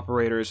camera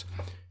operators,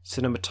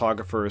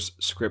 cinematographers,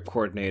 script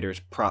coordinators,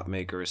 prop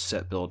makers,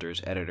 set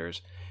builders,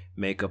 editors,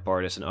 makeup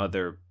artists, and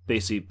other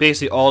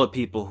basically all the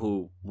people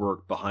who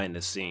work behind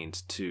the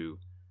scenes to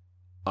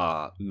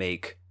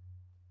make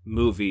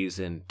movies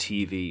and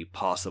TV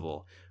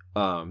possible.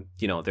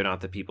 You know, they're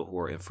not the people who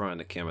are in front of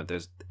the camera.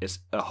 It's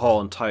a whole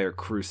entire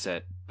crew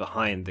set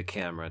behind the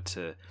camera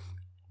to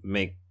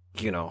make,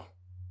 you know,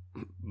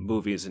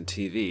 movies and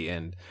TV.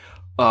 And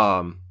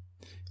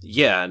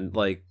yeah, and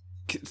like,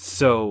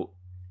 so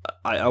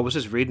I was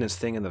just reading this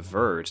thing in The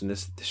Verge, and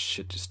this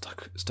shit just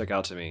stuck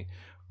out to me.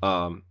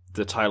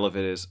 The title of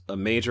it is "A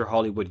Major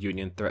Hollywood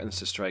Union Threatens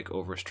to Strike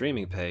Over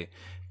Streaming Pay,"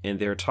 and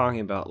they're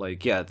talking about,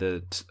 like, yeah,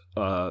 the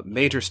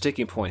major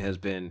sticking point has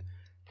been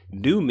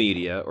new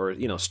media, or,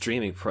 you know,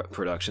 streaming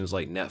productions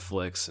like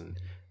Netflix and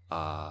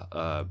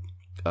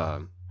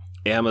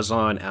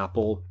Amazon,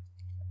 Apple,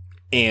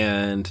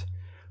 and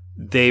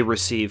they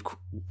receive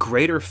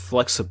greater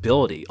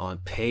flexibility on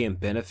pay and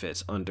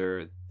benefits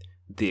under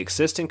the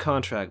existing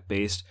contract,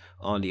 based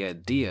on the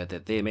idea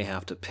that they may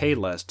have to pay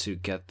less to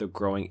get the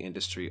growing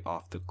industry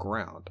off the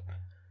ground.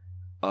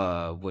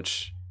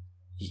 Which,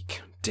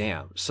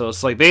 damn. So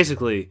it's like,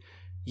 basically,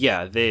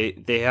 yeah,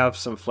 they have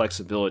some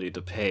flexibility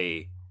to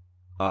pay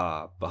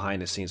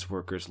behind the scenes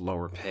workers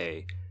lower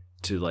pay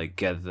to, like,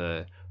 get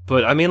the.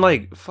 But I mean,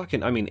 like,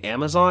 fucking, I mean,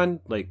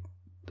 Amazon, like,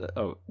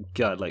 oh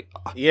god, like,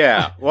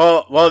 Yeah,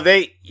 well,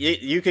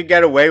 you could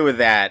get away with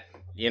that,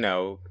 you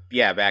know,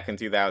 yeah, back in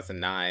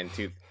 2009,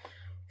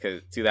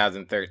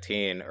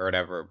 2013 or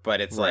whatever.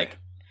 But it's right. like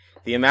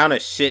the amount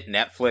of shit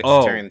Netflix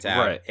Oh, turns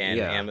out, right, and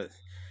yeah.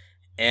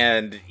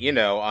 and you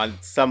know, on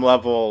some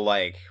level,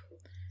 like,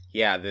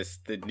 yeah,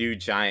 the new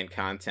giant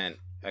content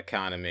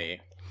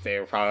economy. They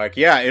were probably like,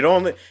 yeah,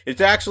 it's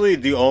actually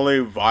the only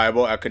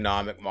viable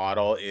economic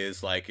model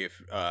is like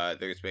if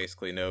there's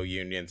basically no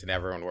unions and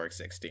everyone works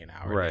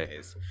 16-hour Right.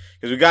 days,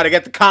 because we got to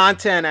get the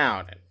content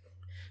out.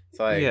 It's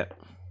like, Yeah.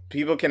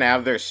 people can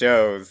have their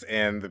shows,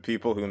 and the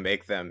people who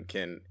make them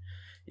can,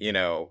 you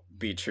know,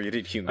 be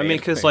treated humanely. I mean,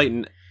 because, like,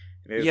 It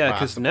is yeah,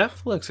 because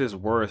possible. Netflix is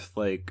worth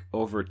like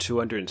over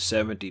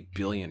 $270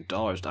 billion.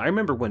 I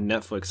remember when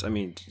Netflix. I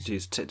mean,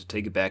 geez, to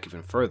take it back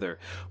even further,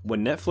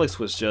 when Netflix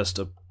was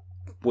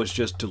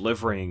just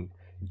delivering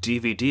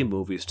DVD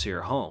movies to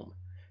your home.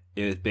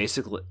 It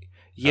basically,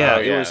 yeah,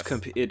 Oh it was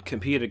yes. it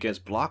competed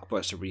against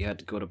Blockbuster, where you had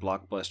to go to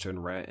Blockbuster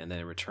and rent and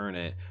then return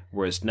it.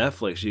 Whereas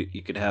Netflix,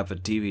 you could have a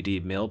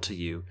DVD mailed to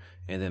you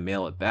and then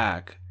mail it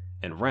back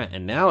and rent.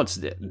 And now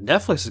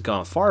Netflix has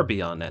gone far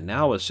beyond that.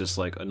 Now it's just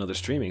like another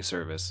streaming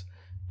service,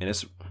 and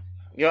it's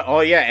Yeah. Oh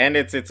yeah, and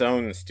it's its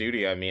own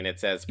studio. I mean,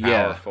 it's as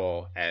yeah.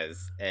 powerful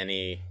as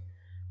any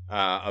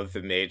of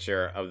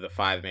the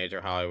five major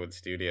Hollywood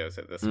studios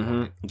at this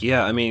point.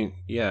 Yeah, I mean,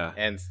 yeah,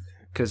 And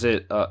because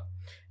it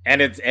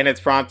it's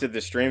prompted the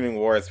streaming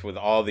wars with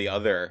all the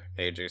other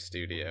major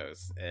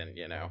studios, and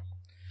you know,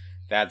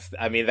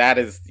 that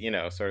is, you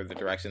know, sort of the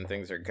direction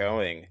things are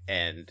going.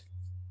 And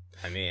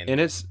I mean, and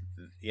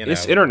you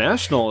it's know,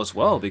 international as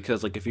well,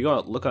 because, like, if you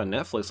go look on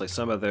Netflix, like,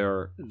 some of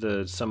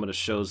the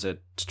shows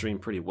that stream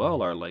pretty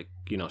well are, like,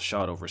 you know,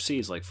 shot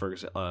overseas. Like, for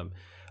example,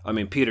 I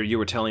mean, Peter, you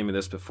were telling me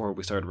this before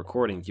we started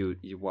recording.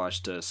 You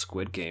watched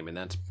Squid Game, and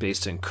that's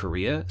based in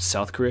Korea,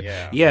 South Korea.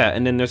 yeah, Yeah,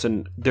 and then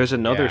there's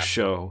another yeah,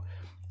 show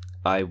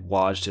I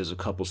watched as a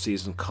couple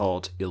seasons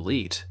called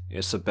Elite.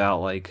 It's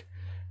about, like,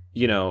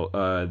 you know,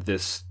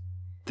 this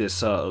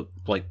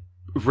like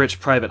rich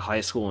private high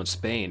school in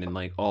Spain, and,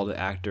 like, all the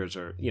actors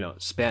are, you know,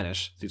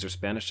 Spanish. These are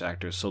Spanish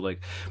actors. So,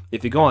 like,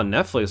 if you go on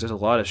Netflix, there's a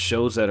lot of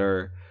shows that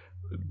are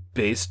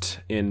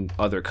based in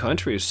other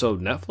countries. So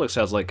Netflix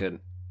has, like,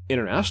 an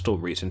international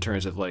reach in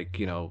terms of, like,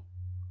 you know,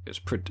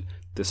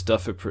 the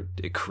stuff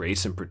it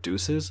creates and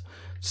produces.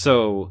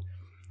 So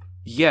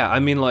Yeah, I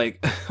mean,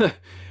 like,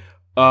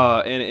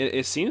 and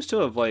it seems to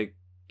have like,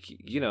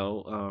 you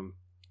know,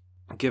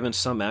 given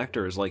some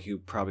actors like you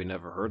probably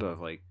never heard of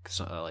like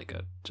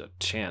a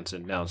chance,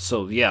 and now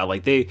so yeah,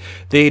 like they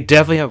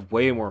definitely have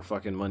way more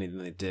fucking money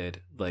than they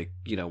did, like,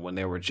 you know, when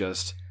they were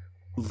just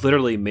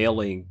literally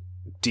mailing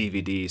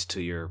DVDs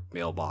to your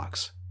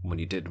mailbox when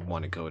you didn't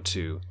want to go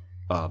to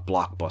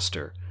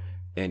Blockbuster.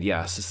 And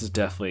yes, this is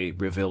definitely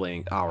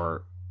revealing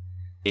our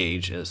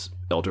age as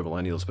elder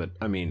millennials, but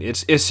I mean,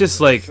 it's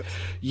just like,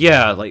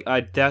 yeah, like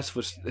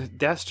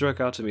that struck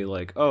out to me,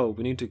 like, oh,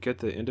 we need to get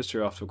the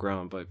industry off the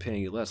ground by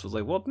paying you less. I was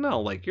like, well, no,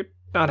 like, you're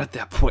not at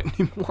that point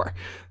anymore.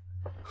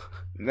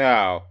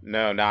 No,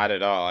 no, not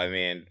at all. I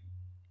mean,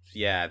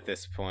 yeah, at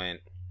this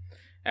point,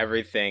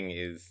 everything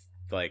is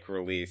like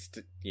released,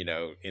 you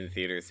know, in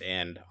theaters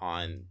and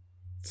on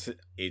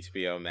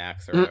HBO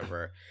Max or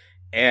whatever.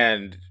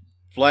 And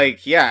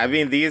like, yeah, I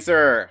mean, these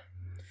are,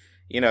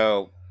 you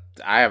know,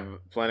 I have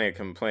plenty of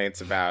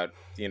complaints about,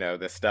 you know,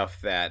 the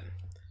stuff that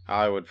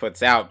Hollywood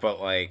puts out, but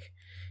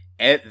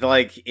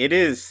it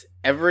is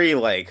every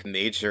like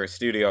major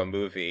studio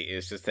movie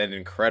is just an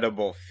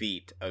incredible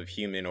feat of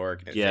human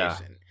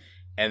organization.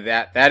 Yeah. And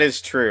that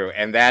is true,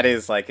 and that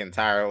is like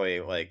entirely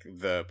like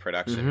the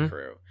production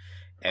crew.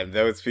 And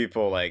those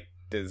people like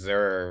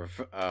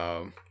deserve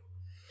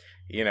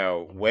you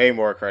know, way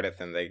more credit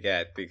than they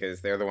get,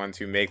 because they're the ones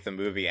who make the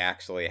movie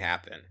actually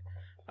happen.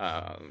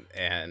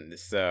 And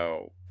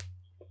so,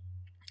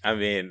 I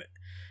mean,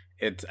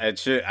 it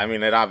should. I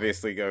mean, it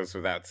obviously goes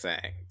without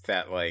saying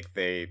that like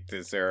they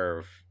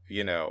deserve,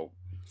 you know,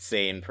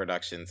 sane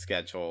production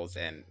schedules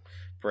and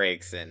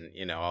breaks and,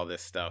 you know, all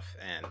this stuff.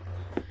 And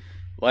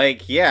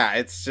like, yeah,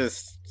 it's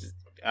just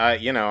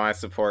you know, I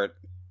support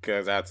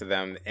goes out to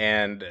them.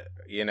 And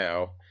you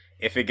know,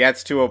 if it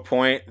gets to a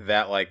point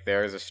that like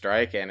there's a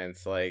strike and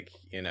it's like,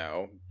 you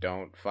know,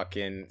 don't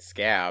fucking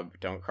scab,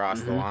 don't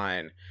cross the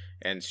line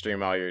and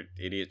stream all your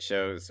idiot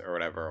shows or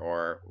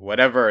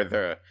whatever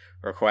the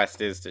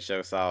request is to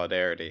show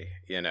solidarity,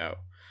 you know,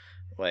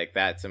 like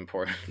that's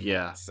important.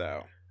 Yeah.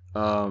 So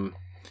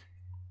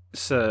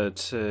so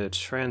to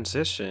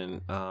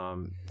transition,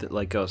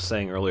 like I was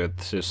saying earlier,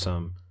 to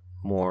some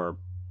more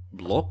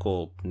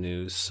local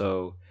news.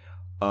 So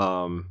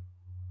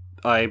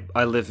I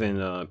live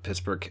in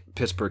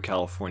Pittsburgh,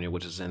 California,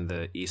 which is in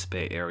the East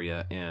Bay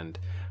area, and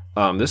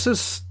this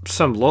is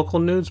some local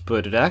news,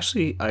 but it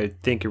actually, I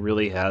think, it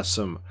really has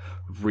some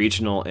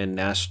regional and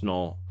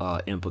national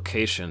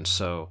implications.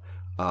 So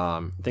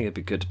I think it'd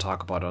be good to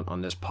talk about it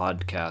on this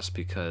podcast,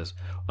 because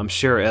I'm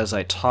sure as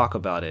I talk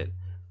about it,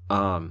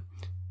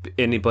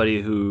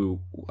 anybody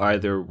who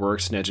either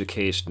works in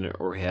education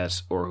or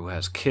who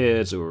has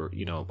kids, or,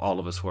 you know, all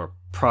of us who are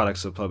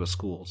products of public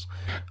schools,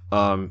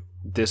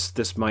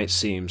 this might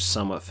seem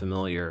somewhat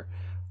familiar.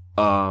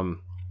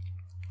 I'm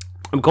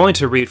going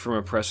to read from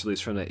a press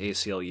release from the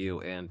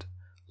ACLU, and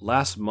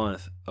last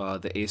month,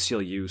 the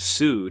ACLU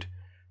sued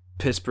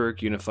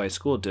Pittsburgh Unified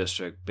School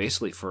District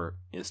basically for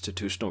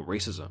institutional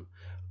racism.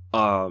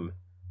 I'm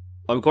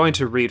going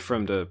to read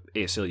from the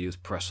ACLU's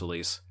press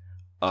release.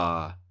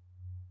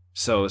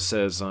 So it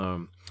says,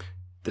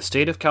 the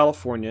state of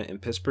California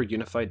and Pittsburgh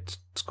Unified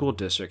School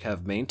District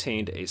have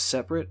maintained a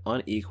separate,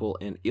 unequal,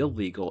 and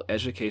illegal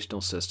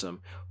educational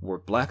system where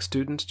black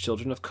students,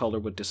 children of color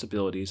with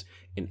disabilities,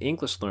 and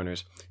English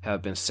learners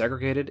have been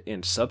segregated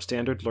in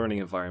substandard learning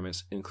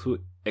environments,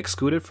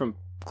 excluded from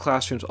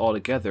classrooms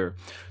altogether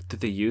through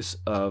the use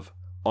of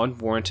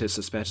unwarranted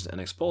suspensions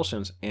and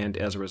expulsions, and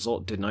as a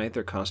result denied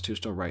their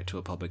constitutional right to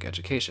a public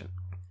education.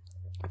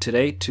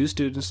 Today, 2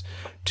 students,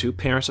 2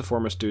 parents of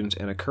former students,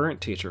 and a current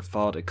teacher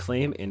filed a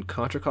claim in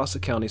Contra Costa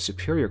County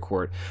Superior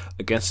Court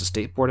against the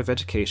State Board of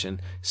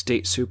Education,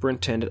 State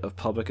Superintendent of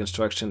Public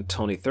Instruction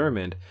Tony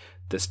Thurmond,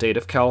 the State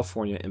of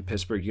California, and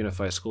Pittsburgh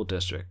Unified School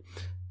District.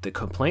 The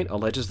complaint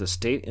alleges the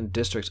state and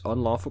district's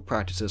unlawful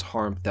practices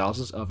harm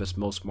thousands of its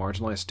most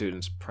marginalized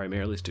students,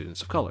 primarily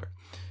students of color.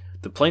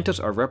 The plaintiffs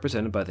are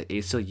represented by the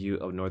ACLU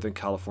of Northern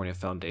California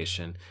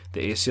Foundation,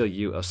 the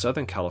ACLU of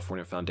Southern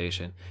California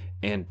Foundation,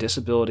 and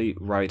Disability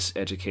Rights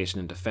Education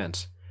and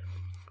Defense.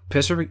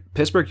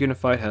 Pittsburgh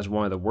Unified has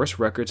one of the worst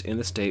records in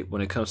the state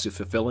when it comes to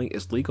fulfilling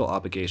its legal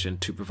obligation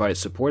to provide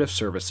supportive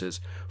services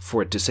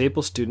for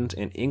disabled students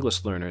and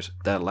English learners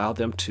that allow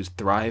them to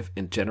thrive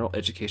in general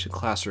education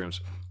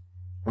classrooms,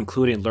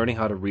 including learning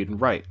how to read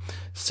and write,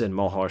 said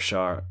Malhar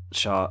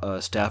Shah,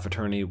 staff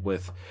attorney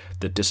with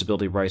the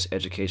Disability Rights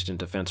Education and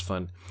Defense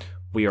Fund.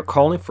 We are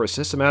calling for a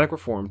systematic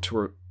reform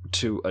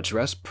to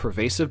address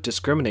pervasive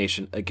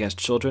discrimination against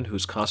children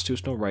whose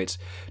constitutional rights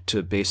to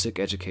a basic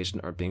education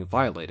are being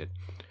violated.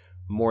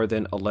 More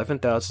than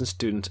 11,000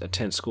 students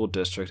attend school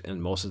districts,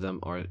 and most of them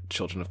are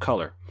children of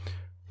color.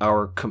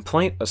 Our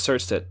complaint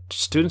asserts that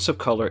students of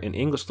color and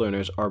English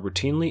learners are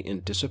routinely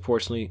and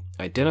disproportionately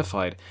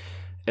identified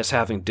as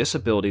having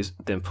disabilities,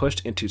 then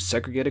pushed into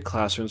segregated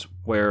classrooms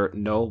where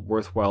no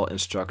worthwhile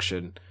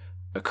instruction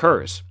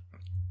occurs.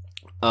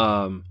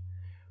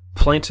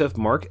 Plaintiff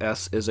Mark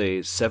S. is a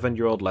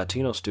 7-year-old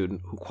Latino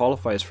student who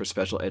qualifies for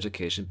special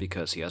education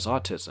because he has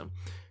autism.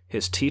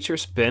 His teacher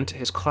spent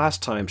his class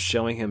time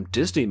showing him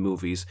Disney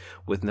movies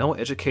with no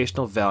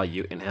educational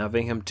value and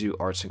having him do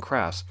arts and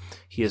crafts.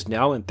 He is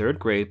now in third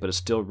grade but is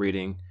still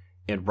reading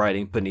and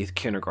writing beneath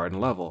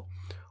kindergarten level.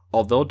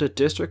 Although the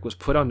district was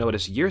put on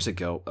notice years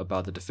ago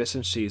about the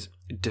deficiencies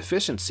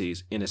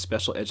in its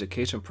special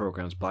education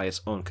programs by its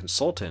own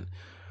consultant,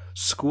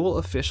 school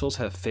officials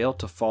have failed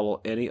to follow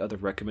any of the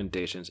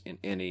recommendations in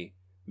any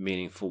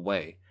meaningful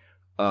way.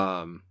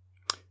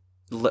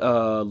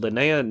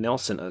 Linnea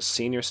Nelson, a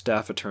senior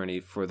staff attorney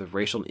for the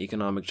Racial and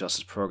Economic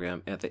Justice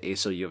Program at the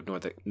ACLU of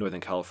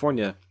Northern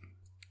California,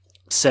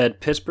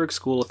 said Pittsburgh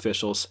school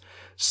officials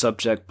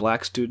subject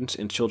black students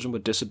and children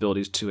with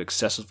disabilities to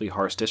excessively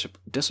harsh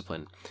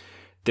discipline.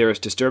 There is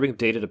disturbing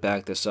data to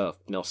back this up,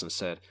 Nelson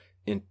said.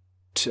 In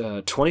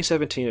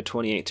 2017 to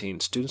 2018,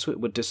 students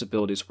with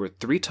disabilities were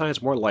 3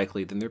 times more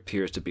likely than their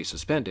peers to be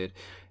suspended,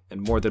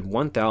 and more than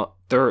one third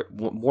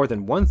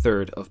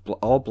of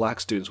all black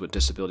students with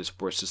disabilities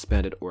were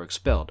suspended or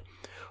expelled.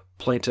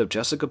 Plaintiff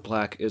Jessica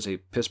Black is a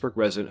Pittsburgh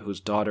resident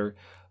whose daughter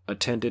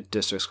attended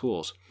district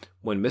schools.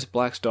 When Miss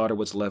Black's daughter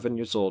was 11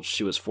 years old,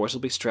 she was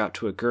forcibly strapped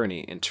to a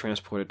gurney and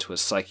transported to a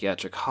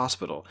psychiatric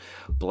hospital.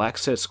 Black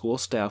said school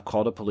staff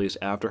called the police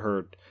after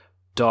her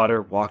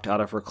daughter walked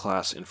out of her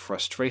class in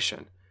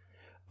frustration.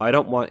 I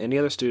don't want any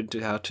other student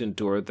to have to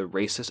endure the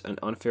racist and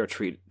unfair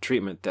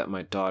treatment that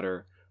my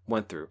daughter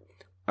went through.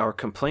 Our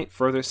complaint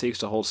further seeks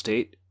to hold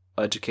state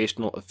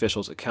educational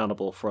officials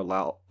accountable for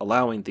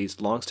allowing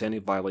these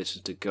long-standing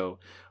violations to go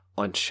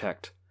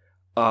unchecked.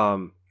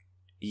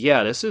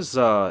 Yeah, this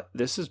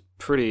is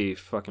pretty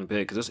fucking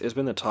big because it's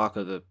been the talk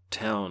of the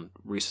town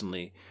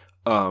recently.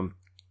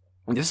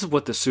 This is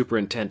what the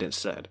superintendent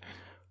said.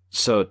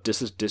 So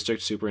this is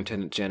District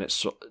Superintendent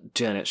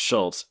Janet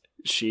Schultz.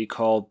 She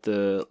called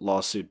the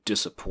lawsuit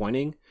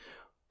disappointing.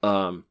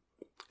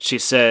 She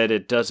said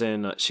it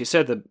doesn't. She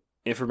said the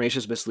information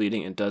is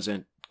misleading and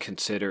doesn't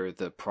consider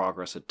the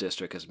progress the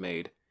district has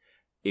made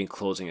in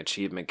closing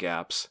achievement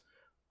gaps.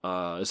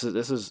 This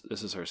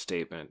is her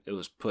statement. It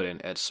was put in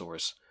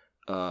EdSource.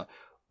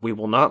 We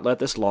will not let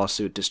this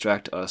lawsuit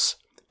distract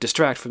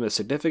from the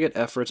significant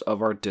efforts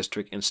of our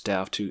district and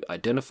staff to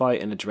identify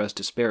and address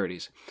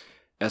disparities.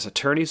 As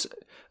attorneys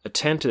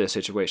attend to this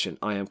situation,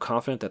 I am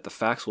confident that the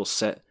facts will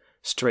set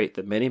straight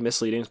the many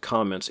misleading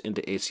comments in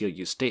the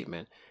ACLU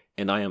statement,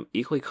 and I am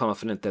equally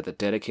confident that the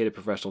dedicated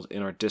professionals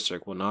in our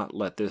district will not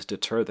let this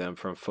deter them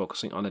from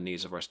focusing on the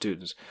needs of our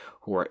students,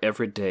 who are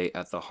every day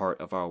at the heart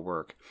of our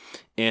work.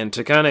 And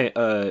to kind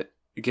of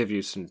give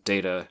you some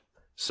data,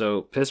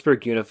 so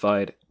Pittsburgh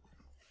Unified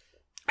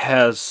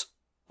has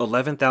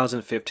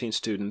 11,015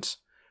 students.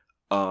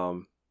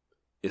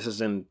 This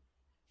is in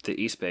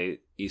the East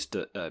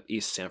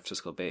San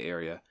Francisco Bay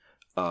Area.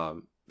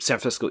 San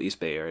Francisco East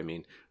Bay Area, I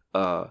mean.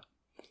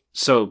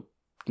 So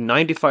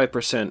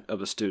 95% of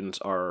the students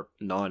are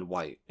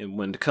non-white. And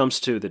when it comes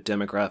to the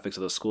demographics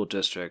of the school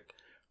district,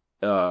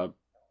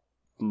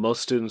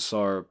 most students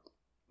are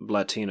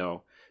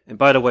Latino. And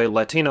by the way,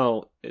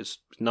 Latino is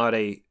not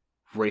a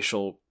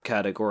racial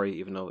category,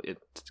 even though it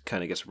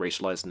kind of gets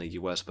racialized in the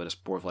U.S., but it's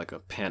more of like a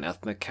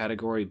pan-ethnic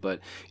category. But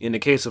in the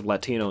case of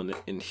Latino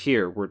in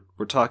here,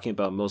 we're talking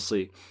about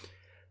mostly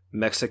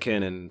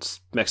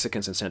Mexicans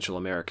and Central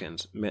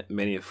Americans,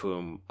 many of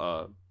whom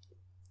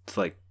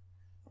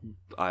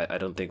I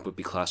don't think would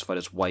be classified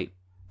as white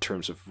in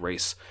terms of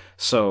race.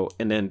 So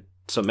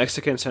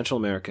Mexican, Central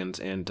Americans,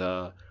 and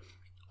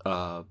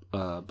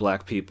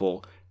black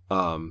people,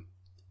 and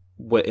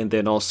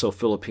then also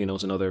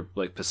Filipinos and other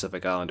like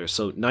Pacific Islanders.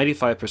 So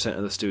 95%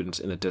 of the students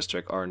in the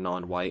district are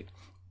non-white,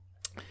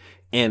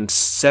 and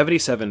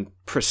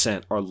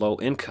 77% are low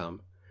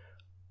income,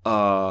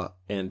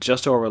 and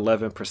just over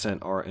 11%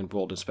 are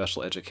enrolled in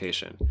special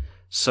education.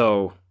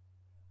 So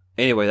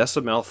anyway, that's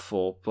a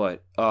mouthful,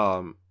 but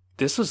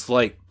this was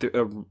like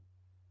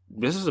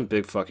this is some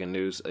big fucking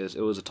news. It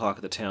was a talk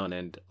of the town,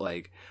 and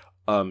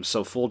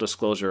so full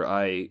disclosure,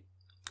 I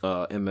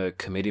am a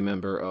committee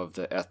member of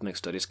the Ethnic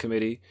Studies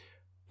Committee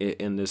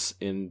in this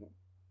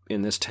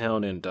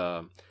town, and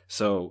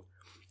so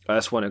I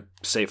just want to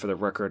say for the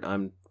record,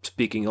 I'm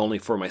speaking only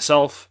for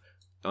myself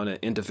on an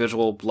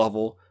individual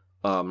level.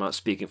 I'm not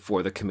speaking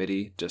for the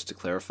committee, just to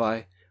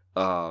clarify.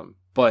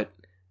 But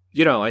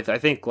I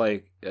think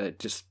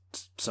just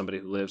somebody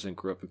who lives and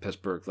grew up in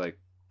Pittsburgh,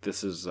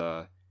 this is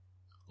a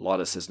lot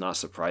of this is not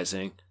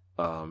surprising,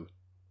 and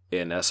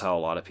that's how a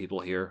lot of people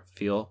here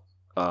feel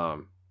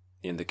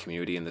in the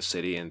community, in the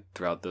city, and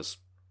throughout this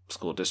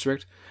school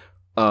district.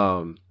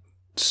 But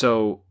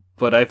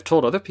I've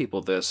told other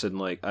people this, and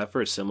I've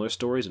heard similar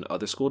stories in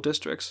other school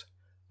districts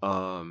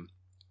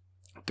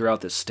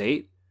throughout the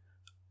state.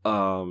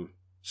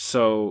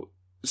 So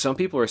some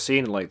people are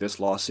seeing this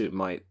lawsuit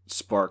might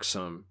spark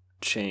some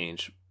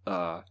change,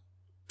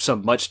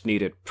 some much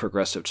needed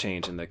progressive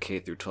change in the K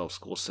through 12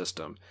 school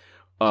system.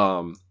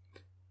 And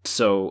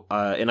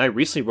I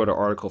recently wrote an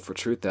article for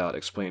Truth Out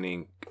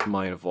explaining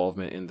my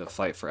involvement in the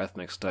fight for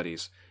ethnic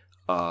studies,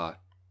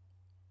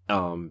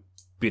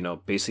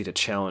 basically to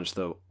challenge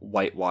the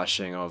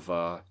whitewashing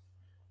of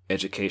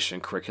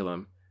education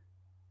curriculum.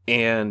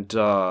 and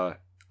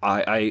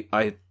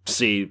I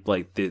see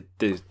like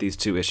these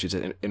two issues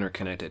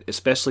interconnected,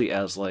 especially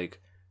as like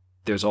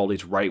there's all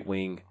these right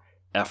wing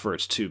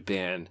efforts to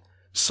ban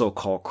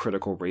so-called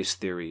critical race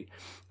theory.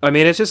 I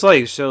mean, it's just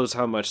like shows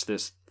how much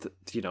this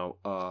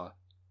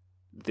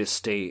this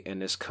state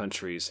and this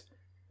country's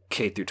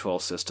K through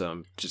 12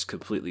 system just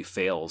completely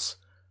fails.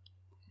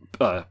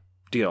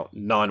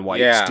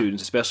 Non-white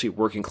students, especially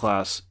working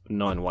class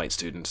non-white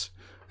students.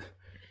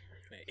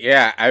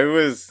 Yeah, I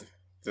was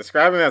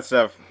describing that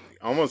stuff.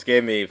 Almost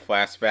gave me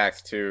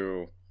flashbacks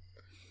to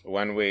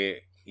when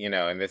we,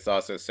 and this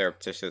also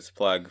surreptitious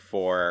plug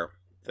for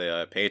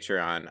the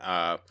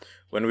Patreon,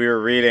 when we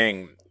were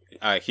reading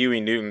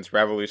Huey Newton's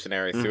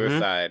Revolutionary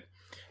Suicide,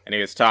 and he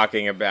was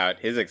talking about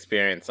his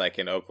experience like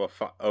in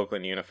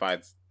Oakland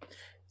Unified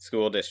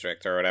School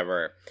District or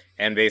whatever,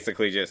 and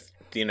basically just,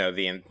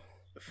 the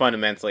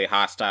fundamentally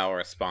hostile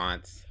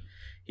response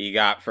he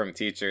got from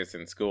teachers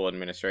and school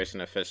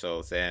administration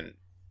officials. And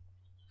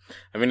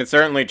I mean, it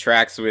certainly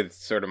tracks with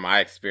sort of my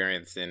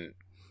experience in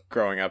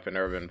growing up in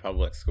urban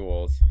public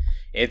schools.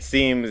 It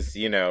seems,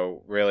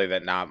 really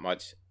that not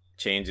much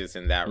changes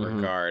in that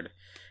regard.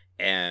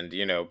 And,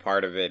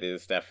 part of it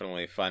is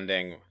definitely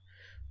funding.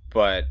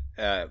 But,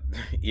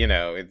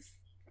 it's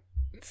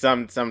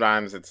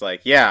sometimes it's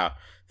like, yeah,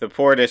 the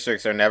poor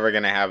districts are never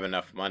going to have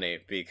enough money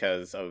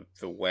because of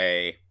the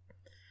way,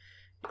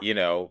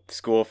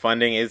 school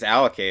funding is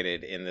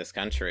allocated in this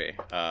country,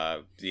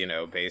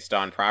 based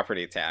on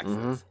property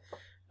taxes.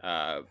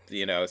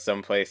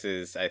 Some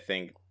places I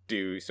think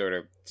do sort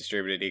of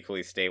distribute it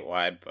equally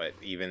statewide, but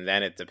even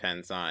then it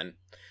depends on,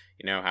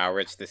 how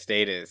rich the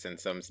state is, and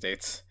some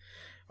states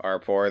are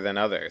poorer than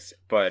others.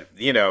 But,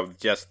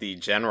 just the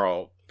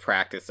general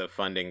practice of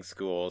funding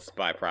schools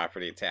by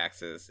property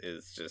taxes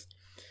is just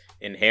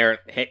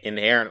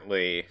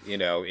inherently,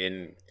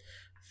 in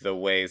the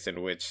ways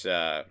in which,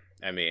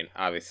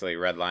 obviously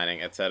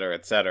redlining, et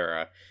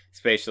cetera,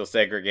 spatial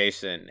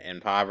segregation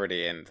and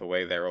poverty and the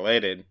way they're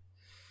related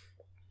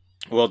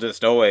will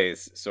just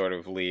always sort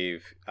of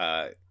leave,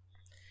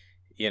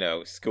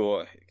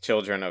 school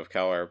children of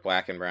color,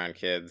 black and brown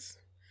kids,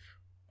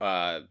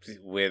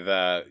 with,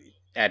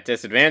 at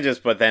disadvantages.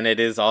 But then it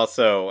is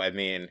also,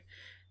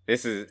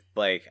 this is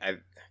like, I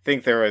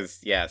think there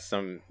was,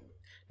 some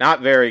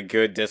not very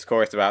good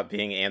discourse about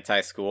being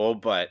anti-school,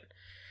 but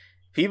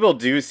people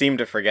do seem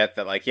to forget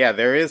that, like,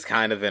 there is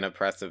kind of an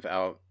oppressive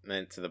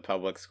element to the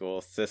public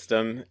school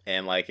system,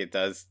 and, like, it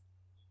does,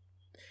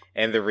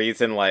 and the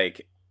reason,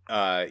 like,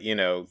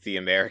 the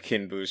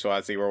American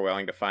bourgeoisie were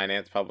willing to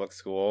finance public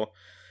school,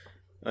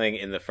 like,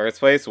 in the first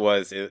place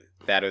was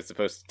that it was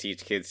supposed to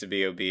teach kids to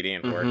be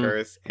obedient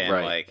workers,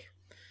 and, like,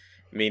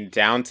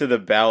 down to the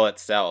bell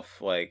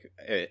itself, like,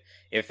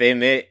 if they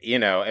made,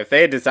 if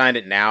they had designed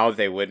it now,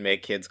 they would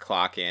make kids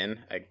clock in.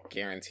 I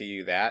guarantee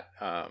you that.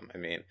 I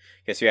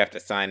guess you have to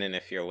sign in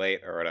if you're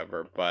late or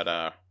whatever.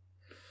 But,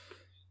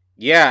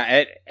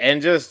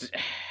 and just,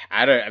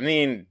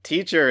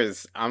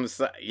 teachers,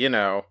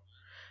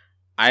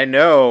 I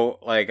know,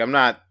 like, I'm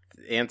not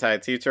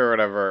anti-teacher or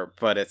whatever,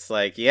 but it's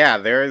like,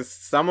 there's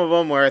some of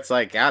them where it's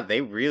like, God,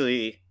 they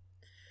really,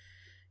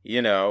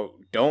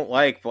 don't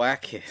like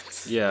black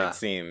kids, it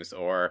seems,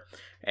 or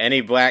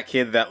any black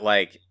kid that,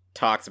 like,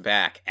 talks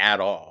back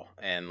at all.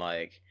 And,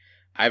 like,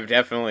 I've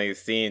definitely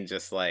seen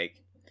just, like,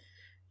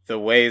 the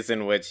ways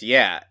in which,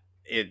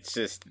 it's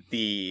just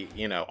the,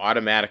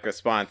 automatic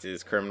response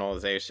is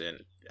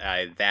criminalization.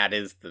 That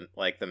is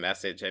the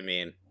message.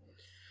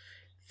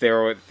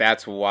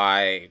 That's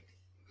why,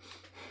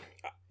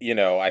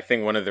 I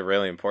think one of the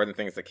really important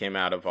things that came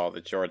out of all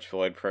the George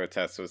Floyd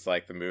protests was,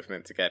 like, the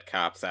movement to get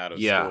cops out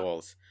of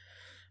schools.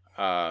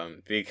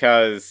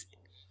 Because,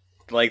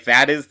 like,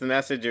 that is the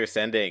message you're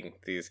sending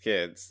these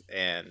kids.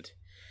 And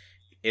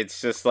it's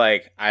just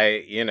like,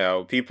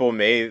 people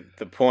made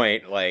the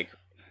point, like,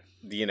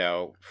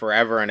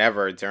 forever and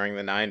ever during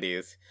the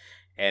 90s.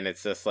 And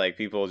it's just like,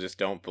 people just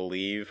don't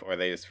believe, or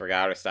they just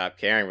forgot or stopped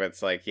caring. But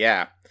it's like,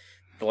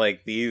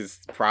 like,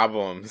 these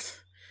problems,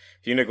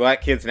 if you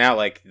neglect kids now,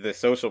 like, the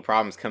social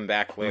problems come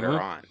back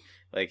later on.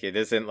 Like, it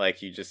isn't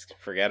like you just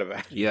forget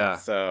about it. Yeah.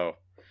 So,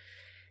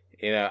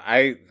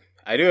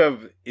 I do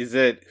have, is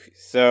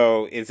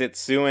it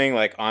suing,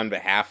 like, on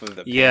behalf of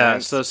the parents? Yeah,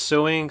 so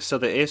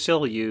the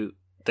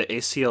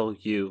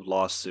ACLU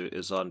lawsuit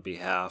is on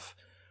behalf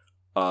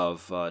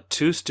of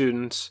two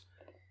students,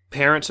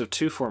 parents of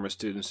two former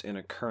students, and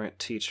a current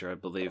teacher. I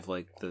believe,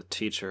 like, the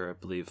teacher,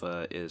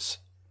 is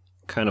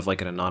kind of like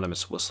an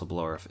anonymous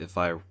whistleblower, if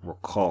I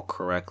recall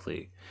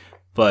correctly.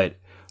 But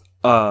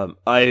I've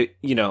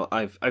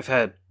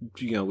had,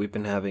 we've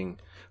been having,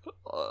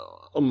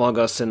 among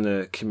us in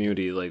the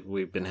community, like,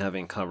 we've been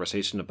having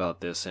conversation about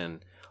this,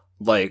 and,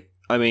 like,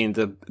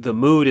 the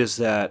mood is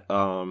that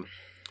no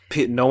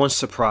one's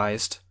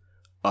surprised.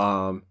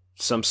 Some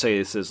say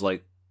this is,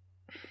 like,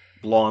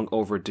 long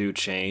overdue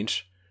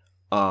change.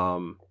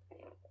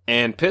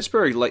 And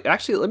Pittsburgh, like,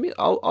 actually,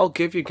 I'll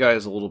give you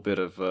guys a little bit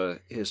of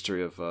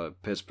history of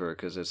Pittsburgh,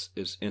 because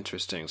it's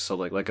interesting. So,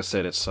 like I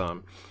said, it's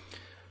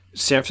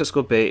San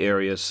Francisco Bay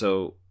Area.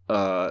 So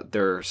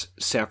there's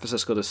San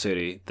Francisco the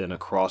city. Then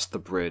across the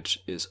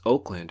bridge is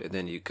Oakland, and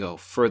then you go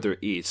further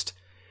east.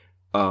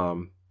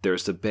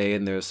 There's the Bay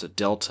and there's the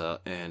Delta,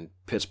 and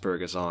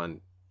Pittsburgh is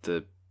on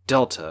the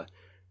Delta.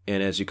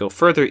 And as you go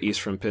further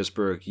east from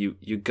Pittsburgh,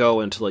 you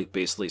go into like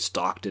basically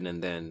Stockton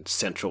and then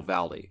Central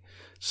Valley.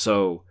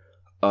 So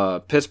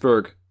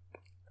Pittsburgh,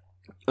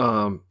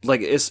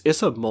 like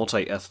it's a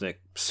multi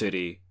ethnic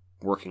city,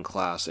 working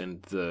class,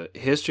 and the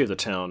history of the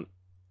town,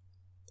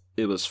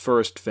 it was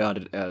first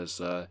founded as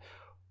a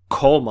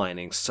coal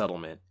mining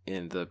settlement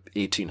in the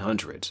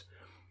 1800s.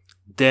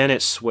 Then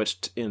it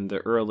switched in the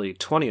early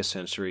 20th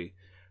century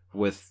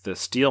with the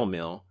steel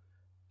mill.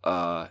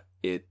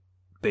 It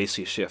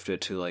basically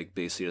shifted to like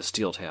basically a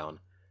steel town.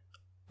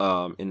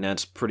 And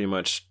that's pretty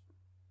much,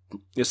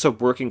 it's a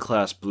working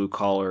class blue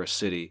collar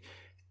city,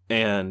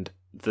 and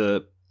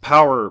the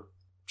power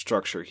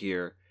structure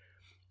here.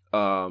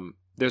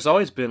 There's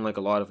always been like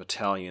a lot of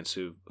Italians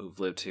who've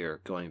lived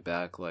here going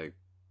back like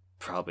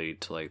probably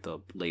to like the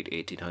late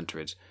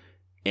 1800s,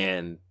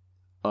 and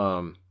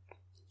um,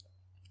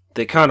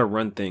 they kind of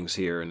run things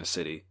here in the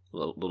city a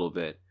little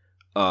bit.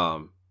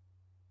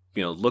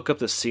 Look up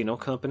the Sino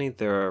Company.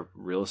 They're a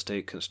real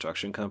estate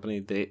construction company.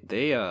 They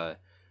There's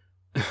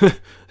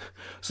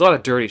a lot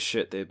of dirty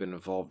shit they've been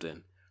involved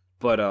in,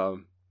 but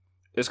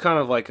it's kind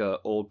of like a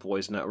old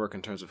boys network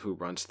in terms of who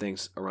runs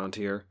things around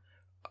here.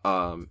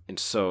 And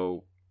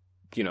so,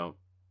 you know,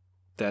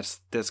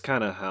 that's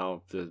kind of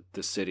how the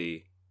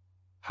city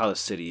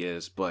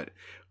is. But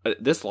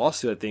this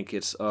lawsuit, I think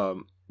it's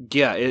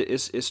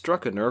it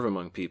struck a nerve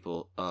among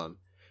people.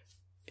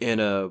 In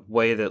a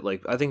way that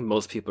like I think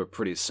most people are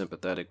pretty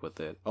sympathetic with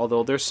it.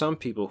 Although there's some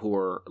people who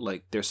are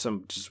like there's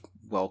some just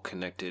well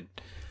connected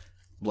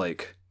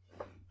like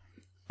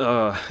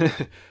uh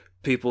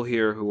people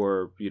here who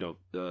are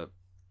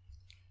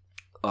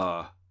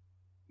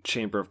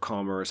chamber of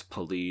commerce,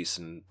 police,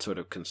 and sort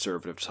of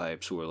conservative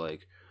types who are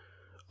like,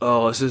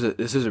 oh, this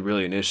isn't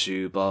really an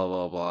issue, blah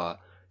blah blah.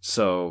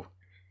 So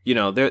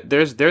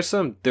there's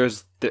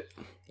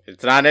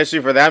It's not an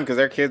issue for them because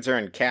their kids are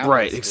in Catholic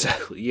right, school.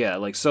 exactly. Yeah,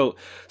 like that's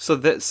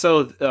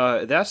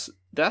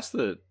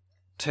the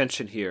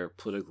tension here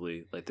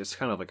politically. Like there's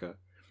kind of like a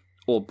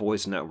old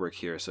boys network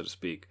here, so to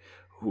speak,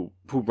 who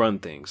run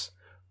things.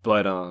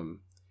 But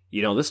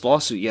this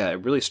lawsuit, yeah,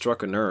 it really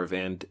struck a nerve,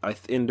 and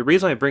and the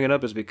reason I bring it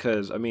up is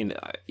because I mean,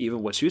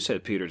 even what you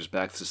said, Peter, just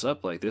backs this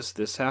up. Like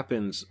this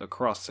happens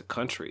across the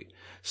country.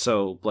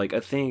 So like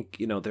I think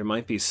there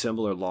might be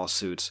similar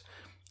lawsuits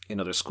in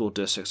other school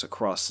districts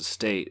across the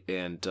state,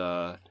 and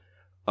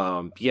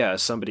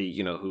somebody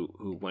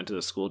who went to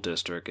the school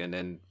district and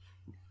then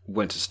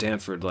went to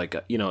Stanford, like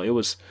it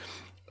was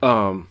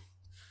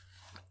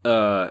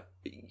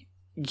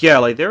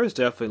like there was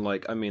definitely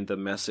like I mean the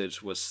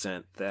message was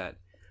sent that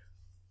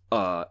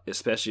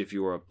especially if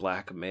you were a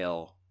black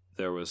male,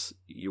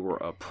 you were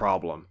a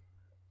problem.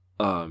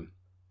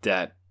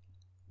 That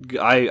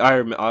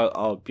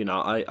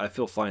I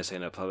feel fine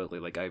saying that publicly.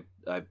 Like I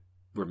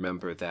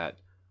remember that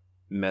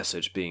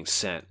message being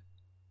sent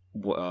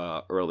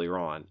earlier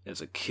on as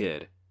a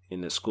kid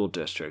in the school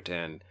district,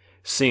 and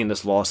seeing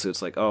this lawsuit,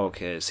 it's like, oh,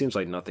 okay, it seems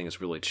like nothing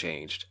has really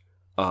changed.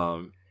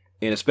 And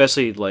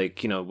especially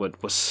like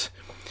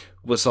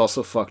what's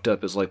also fucked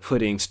up is like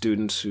putting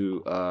students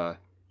who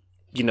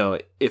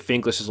if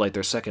English is like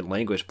their second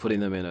language, putting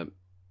them in a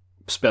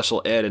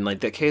special ed, and like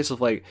that case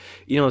of like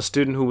a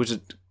student who was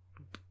just,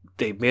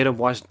 they made him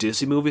watch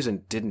Disney movies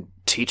and didn't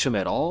teach him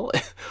at all.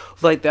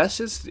 Like that's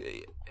just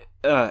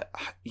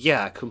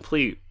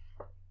complete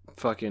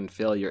fucking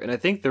failure. And I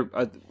think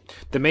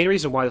the main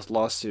reason why this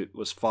lawsuit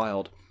was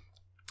filed,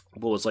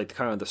 was like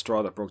kind of the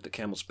straw that broke the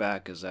camel's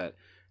back, is that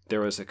there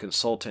was a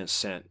consultant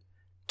sent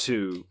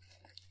to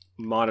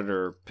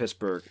monitor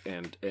Pittsburgh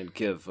and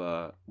give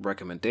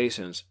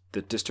recommendations.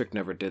 The district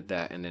never did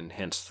that, and then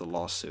hence the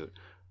lawsuit.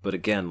 But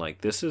again,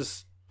 like this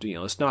is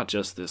it's not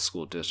just this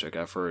school district.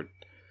 I've heard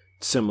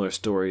similar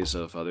stories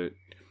of other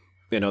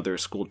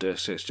school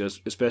districts,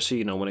 just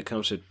especially when it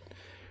comes to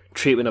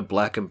treatment of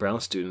black and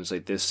brown students.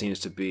 Like this seems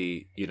to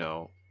be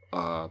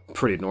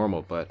pretty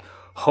normal, but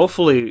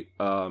hopefully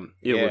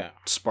it would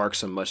spark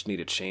some much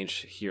needed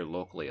change here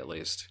locally at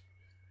least.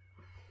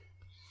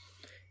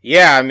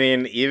 Yeah, I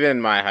mean,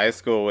 even my high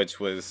school, which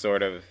was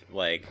sort of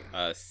like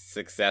a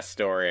success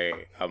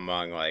story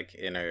among like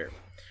inner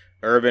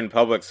urban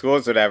public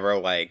schools, whatever,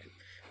 like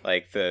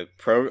the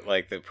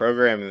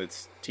program,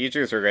 its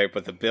teachers were great,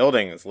 but the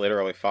building is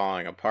literally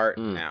falling apart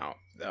now.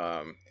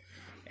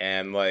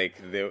 And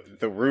like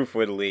the roof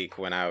would leak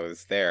when I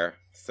was there.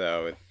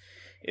 So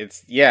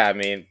it's I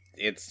mean,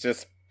 it's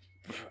just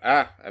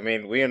I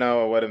mean, we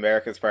know what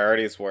America's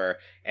priorities were,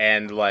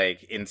 and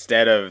like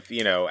instead of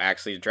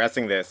actually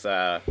addressing this,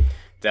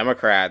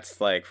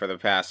 Democrats like for the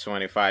past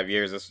 25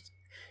 years just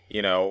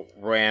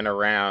ran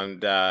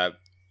around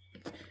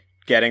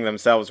getting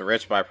themselves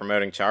rich by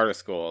promoting charter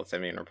schools. I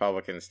mean,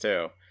 Republicans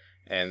too,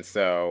 and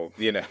so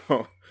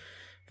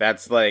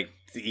that's like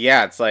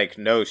it's like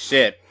no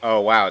shit. Oh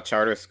wow,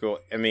 charter school.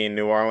 I mean,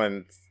 New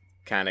Orleans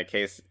kind of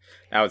case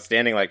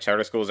outstanding. Like,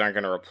 charter schools aren't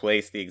going to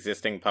replace the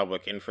existing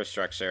public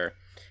infrastructure,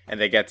 and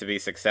they get to be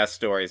success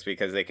stories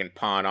because they can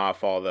pawn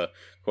off all the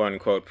quote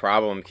unquote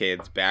problem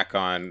kids back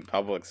on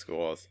public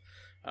schools.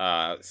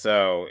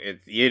 So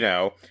it's,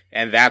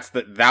 and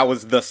that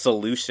was the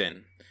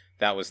solution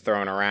that was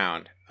thrown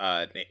around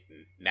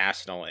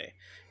nationally,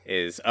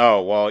 is,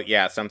 oh well,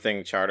 yeah,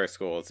 something charter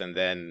schools, and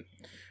then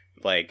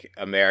like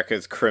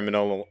America's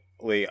criminally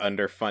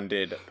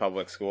underfunded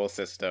public school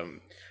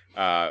system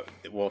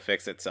will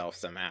fix itself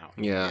somehow.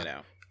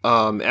 Yeah.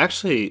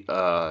 Actually,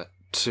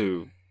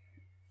 to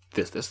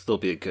this will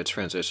be a good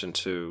transition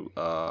to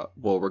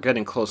well, we're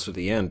getting close to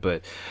the end,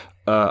 but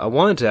I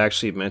wanted to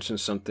actually mention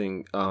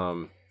something,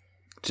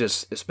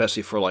 just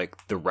especially for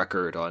like the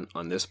record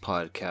on this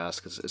podcast,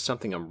 because it's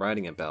something I'm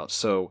writing about.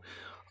 So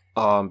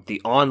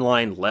the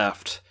online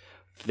left,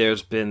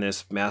 there's been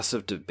this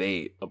massive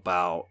debate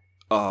about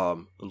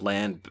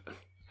land.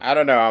 I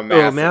don't know how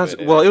massive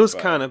it is. Well, it was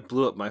kind of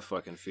blew up my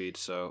fucking feed,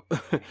 so.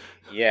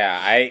 Yeah,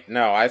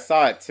 I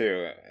saw it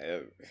too.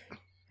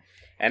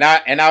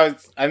 The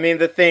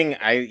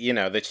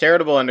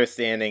charitable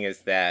understanding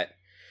is that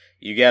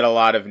you get a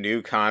lot of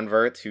new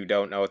converts who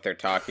don't know what they're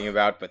talking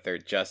about, but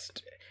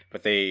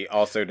they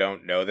also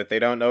don't know that they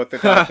don't know what they're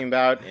talking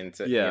about, and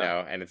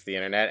and it's the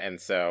internet, and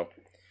so,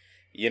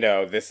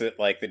 this is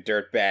like the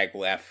dirtbag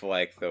left,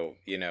 like the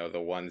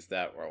ones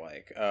that were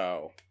like,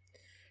 oh,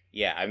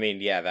 yeah,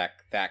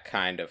 that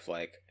kind of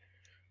like,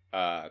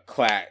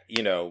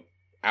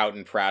 out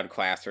and proud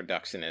class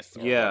reductionists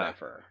or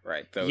whatever,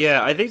 right?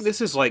 I think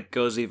this is like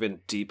goes even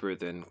deeper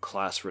than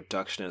class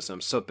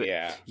reductionism. So, but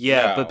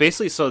but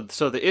basically, so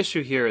the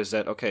issue here is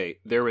that, okay,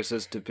 there was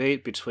this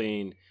debate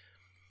between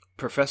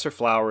Professor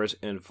Flowers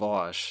and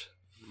Vosh,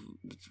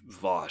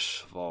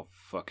 of all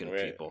fucking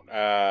people.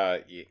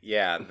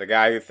 The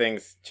guy who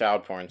thinks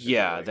child porn should be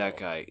legal. That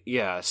guy.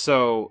 Yeah.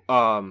 So,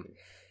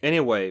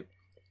 anyway,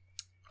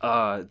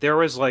 there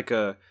was like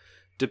a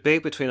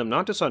debate between them,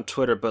 not just on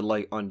Twitter, but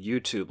like on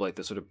YouTube, like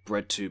the sort of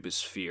breadtube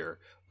sphere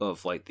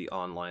of like the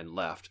online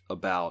left,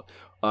 about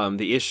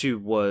the issue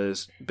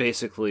was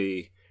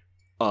basically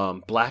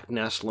black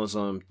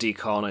nationalism,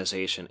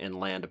 decolonization, and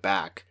land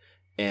back.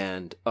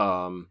 And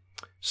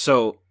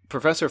so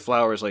Professor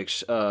Flowers, like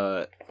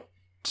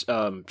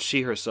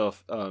she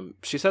herself,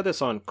 she said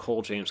this on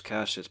Cole James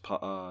Cash's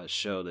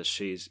show, that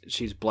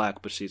she's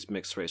black, but she's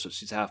mixed race, so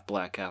she's half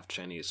black, half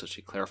Chinese. So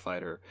she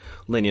clarified her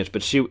lineage,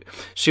 but she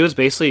was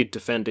basically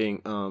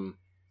defending.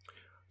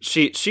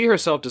 She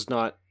herself does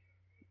not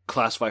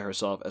classify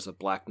herself as a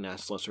black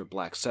nationalist or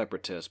black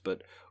separatist,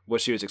 but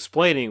what she was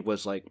explaining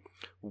was like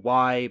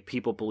why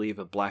people believe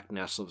in black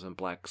nationalism and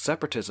black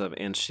separatism,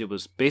 and she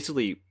was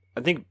basically,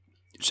 I think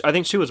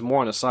she was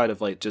more on the side of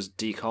like just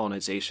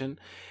decolonization.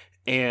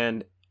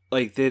 And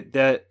like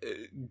that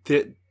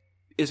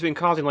it's been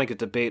causing like a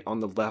debate on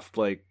the left,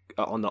 like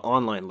on the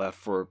online left,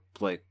 for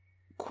like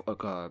I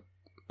don't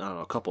know,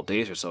 a couple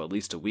days or so, at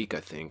least a week, I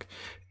think.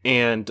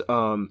 And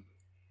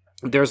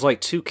there's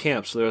like two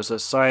camps. There's a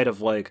side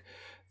of like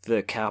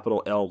the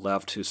capital L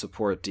left who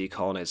support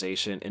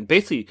decolonization and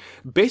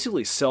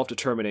basically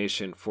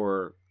self-determination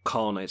for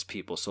colonized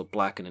people, so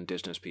black and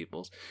indigenous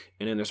peoples.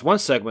 And then there's one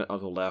segment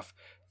of the left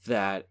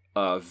that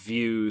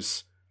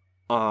views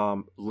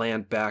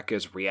land back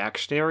as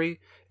reactionary,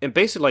 and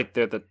basically like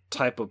they're the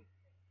type of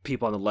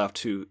people on the left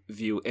who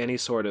view any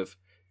sort of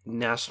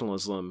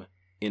nationalism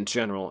in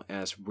general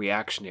as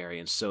reactionary,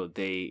 and so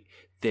they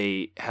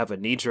have a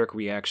knee-jerk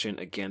reaction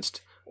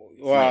against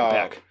land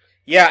back.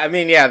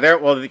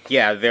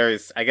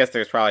 There's, I guess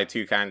there's probably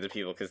two kinds of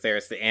people, because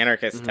there's the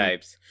anarchist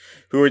types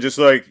who are just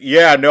like,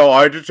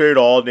 I just hate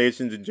all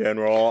nations in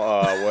general,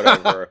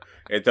 whatever.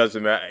 It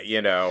doesn't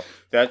matter,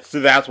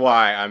 that's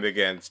why I'm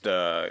against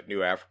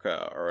New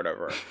Africa or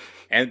whatever.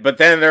 But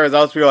then there's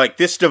also people like,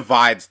 this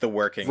divides the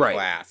working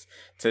class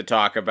to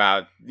talk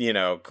about,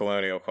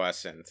 colonial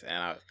questions.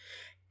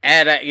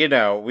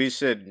 We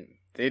should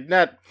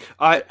not.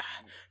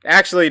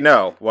 Actually,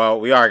 no. Well,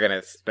 we are going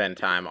to spend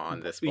time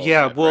on this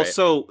bullshit, right?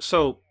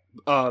 So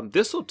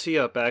this will tee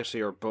up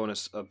actually our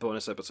bonus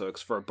episode.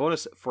 'Cause for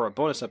a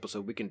bonus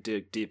episode, we can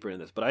dig deeper in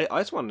this. But I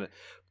just wanted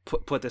to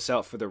put this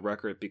out for the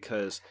record,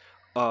 because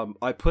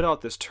I put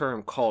out this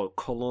term called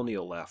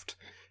colonial left,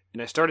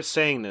 and I started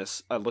saying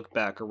this. I look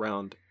back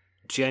around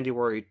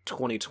January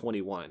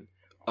 2021,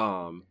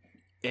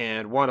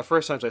 and one of the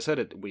first times I said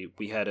it, we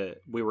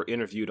were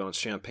interviewed on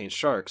Champagne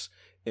Sharks,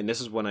 and this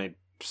is when I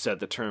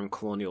said the term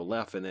colonial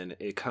left, and then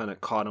it kind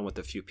of caught on with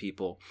a few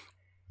people.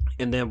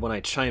 And then when I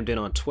chimed in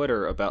on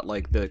Twitter about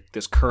like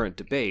this current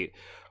debate,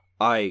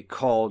 I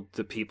called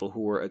the people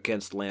who were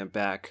against land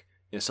back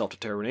and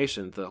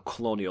self-determination the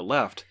colonial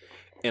left.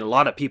 And a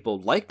lot of people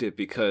liked it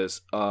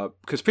because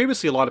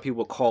previously a lot of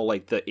people call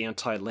like the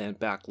anti-land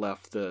back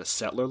left the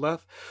settler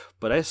left,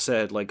 but I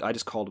said, like, I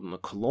just called them the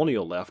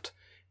colonial left,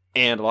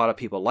 and a lot of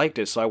people liked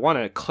it. So I want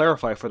to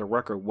clarify for the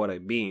record what I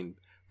mean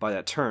by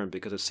that term,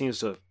 because it seems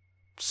to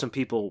some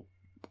people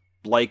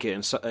like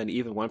it, and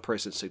even one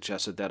person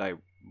suggested that I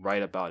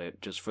write about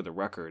it just for the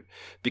record,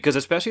 because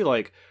especially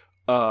like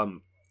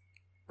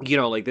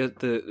like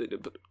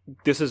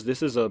this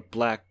is a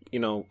black,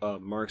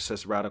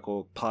 Marxist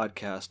radical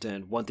podcast,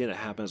 and one thing that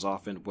happens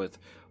often with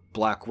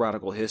black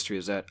radical history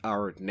is that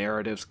our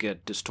narratives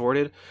get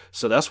distorted.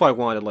 So that's why I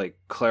wanted to like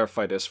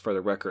clarify this for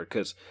the record,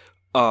 because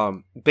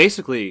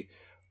basically,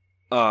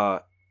 uh,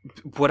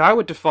 what I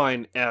would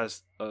define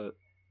as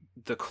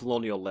the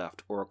colonial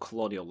left or a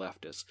colonial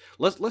leftist.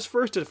 Let's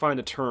first define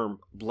the term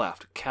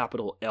left,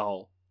 capital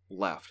L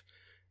left.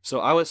 So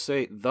I would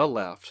say the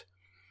left,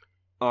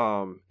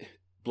 um,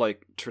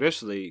 like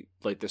traditionally,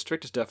 like the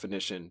strictest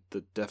definition,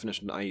 the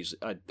definition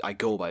I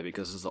go by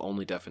because it's the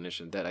only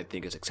definition that I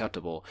think is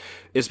acceptable,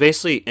 is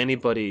basically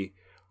anybody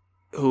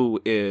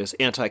who is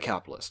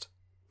anti-capitalist,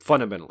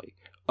 fundamentally.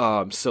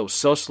 So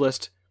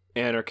socialist,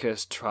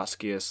 anarchist,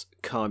 Trotskyist,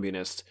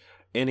 communist,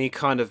 any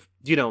kind of,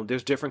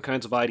 there's different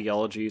kinds of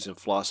ideologies and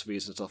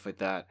philosophies and stuff like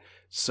that.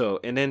 So,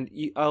 and then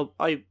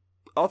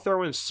I'll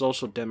throw in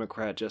social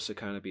democrat just to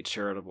kind of be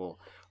charitable.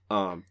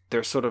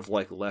 They're sort of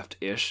like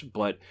left-ish,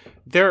 but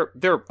they're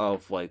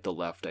of like the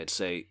left, I'd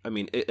say. I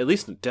mean, at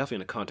least definitely in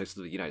the context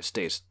of the United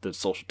States, the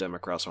social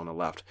democrats are on the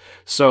left.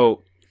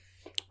 So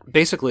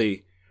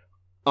basically,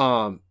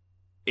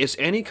 it's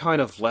any kind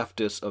of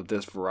leftist of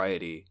this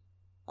variety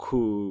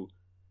who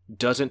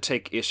doesn't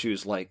take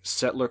issues like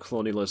settler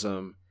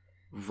colonialism,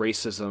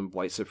 racism,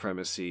 white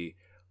supremacy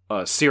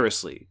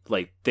seriously.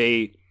 Like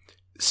they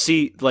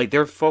see, like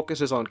their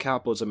focus is on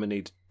capitalism,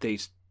 and they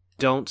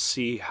don't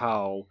see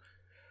how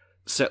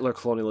settler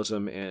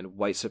colonialism and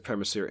white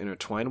supremacy are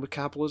intertwined with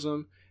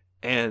capitalism,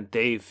 and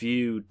they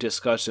view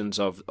discussions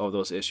of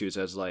those issues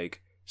as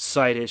like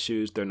side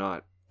issues. They're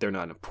not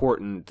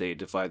important. They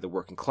divide the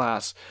working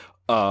class,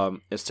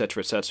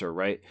 etc., etc.,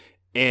 right?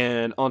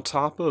 And on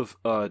top of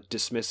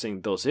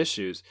dismissing those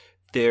issues,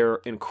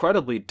 they're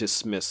incredibly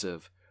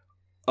dismissive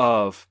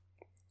of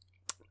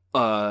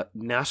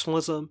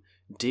nationalism,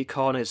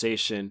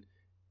 decolonization,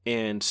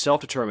 and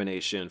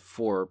self-determination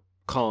for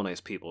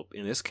colonized people,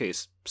 in this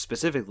case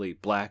specifically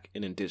black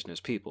and indigenous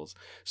peoples.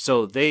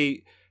 So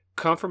they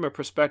come from a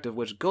perspective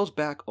which goes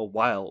back a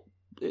while.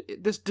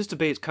 This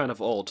debate is kind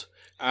of old.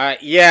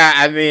 Yeah,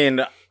 I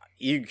mean,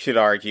 you could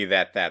argue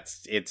that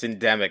it's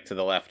endemic to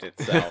the left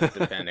itself,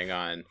 depending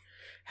on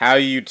how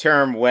you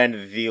term when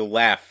the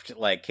left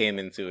like came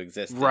into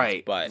existence.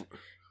 Right. But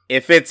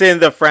if it's in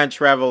the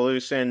French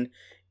Revolution,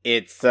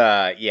 it's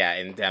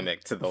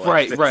endemic to the left.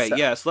 Right, itself. right,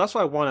 yeah. So that's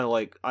why I want to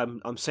like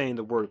I'm saying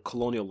the word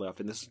colonial left,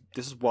 and this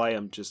is why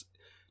I'm just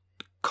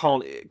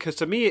calling it, because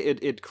to me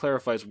it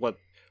clarifies what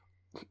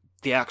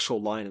the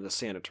actual line in the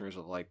sand in terms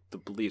of like the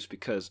beliefs,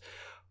 because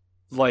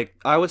like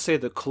I would say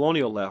the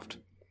colonial left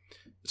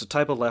is a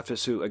type of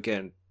leftist who,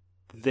 again,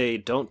 they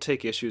don't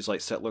take issues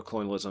like settler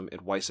colonialism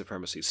and white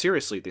supremacy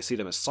seriously. They see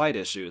them as side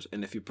issues,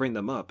 and if you bring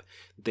them up,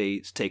 they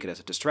take it as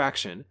a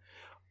distraction.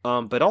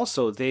 But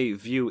also, they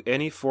view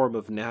any form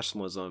of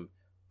nationalism,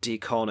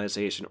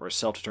 decolonization, or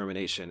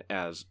self-determination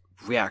as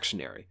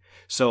reactionary.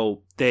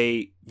 So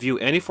they view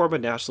any form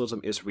of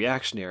nationalism as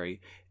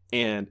reactionary,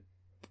 and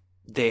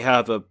they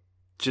have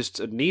just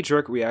a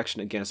knee-jerk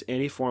reaction against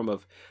any form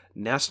of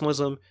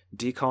nationalism,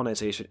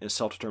 decolonization, and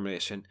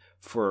self-determination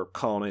for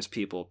colonized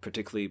people,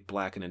 particularly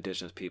black and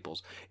indigenous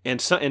peoples.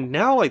 And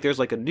now like there's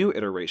like a new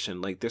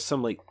iteration, like there's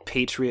some like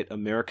patriot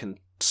American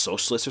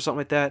socialists or something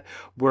like that,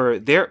 where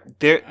their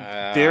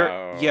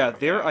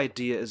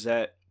idea is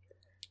that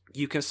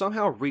you can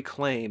somehow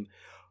reclaim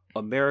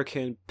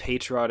American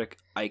patriotic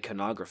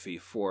iconography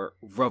for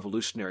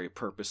revolutionary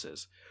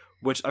purposes,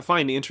 which I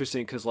find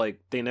interesting because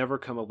like they never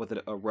come up with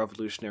a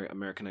revolutionary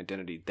American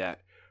identity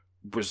that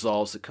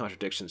resolves the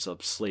contradictions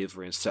of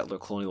slavery and settler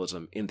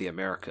colonialism in the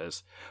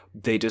Americas.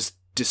 They just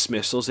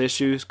dismiss those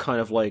issues, kind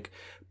of like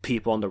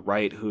people on the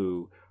right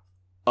who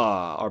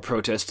are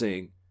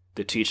protesting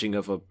the teaching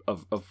of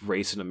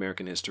race in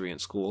American history in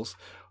schools.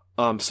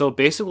 So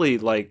basically,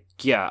 like,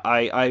 yeah,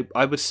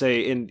 I would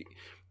say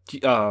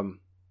I'm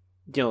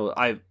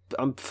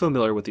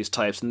familiar with these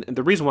types, and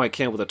the reason why I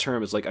came with a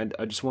term is like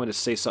I just wanted to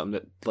say something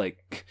that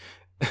like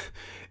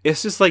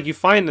it's just like you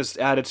find this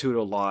attitude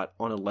a lot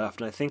on the left,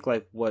 and I think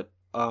like what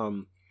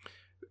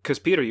because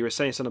Peter, you were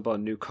saying something about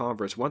new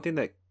converts. One thing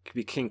that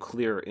became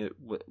clear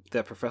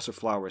that Professor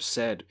Flowers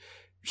said,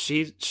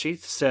 she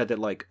said that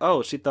like,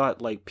 oh, she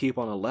thought like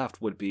people on the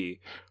left would be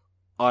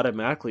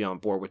automatically on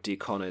board with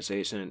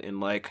decolonization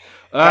and like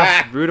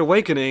rude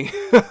awakening.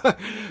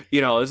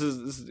 This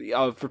is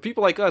for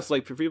people like us,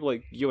 like for people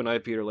like you and I,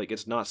 Peter, like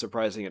it's not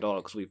surprising at all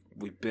because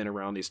we've been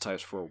around these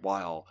types for a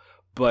while.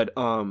 But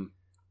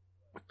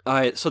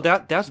so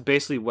that's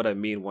basically what I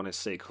mean when I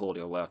say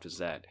colonial left, is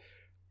that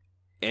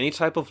any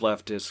type of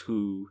leftist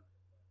who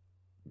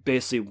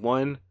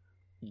basically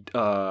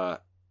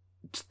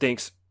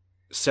thinks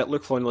settler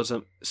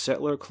colonialism,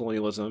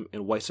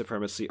 and white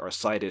supremacy are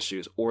side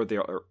issues, or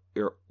they're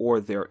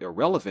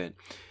irrelevant,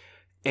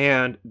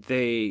 and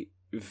they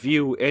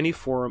view any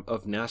form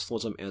of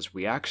nationalism as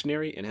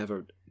reactionary and have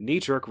a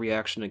knee-jerk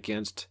reaction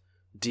against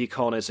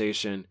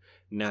decolonization,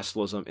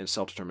 nationalism, and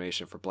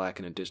self-determination for black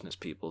and indigenous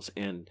peoples.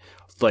 And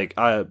like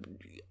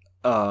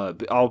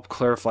I'll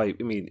clarify.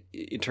 I mean,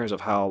 in terms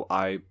of how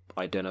I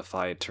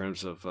identify in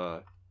terms of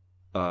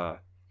uh,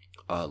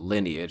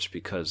 lineage,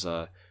 because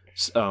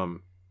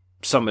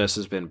some of this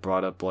has been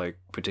brought up, like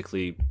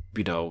particularly,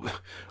 you know,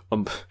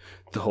 um,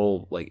 the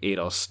whole like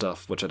ADOS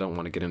stuff, which I don't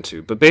want to get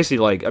into. But basically,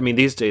 like, I mean,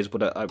 these days,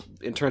 but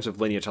in terms of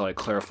lineage, I like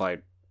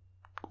clarified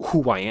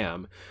who I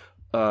am.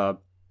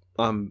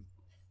 I'm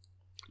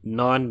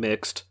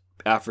non-mixed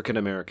African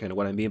American.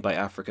 What I mean by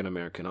African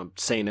American, I'm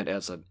saying it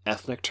as an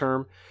ethnic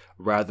term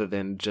rather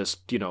than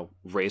just, you know,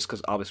 race,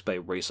 because obviously by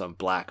race I'm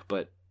black,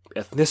 but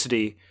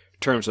ethnicity, in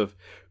terms of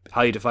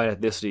how you define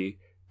ethnicity,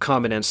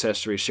 common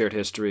ancestry, shared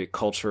history,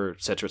 culture,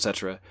 etc.,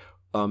 etc.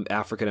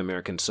 African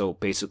American. So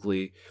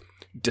basically,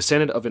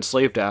 descendant of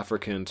enslaved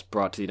Africans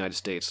brought to the United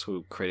States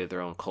who created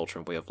their own culture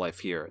and way of life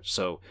here.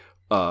 So,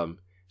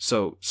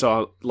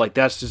 like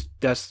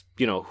that's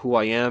you know who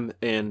I am,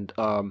 and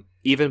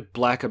even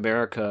Black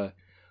America,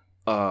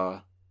 uh,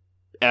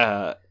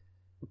 uh,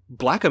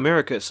 Black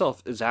America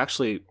itself is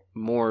actually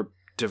more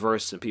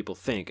diverse than people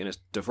think, and it's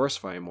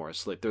diversifying more.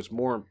 It's like there's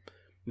more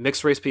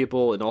mixed race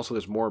people, and also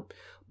there's more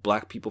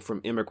Black people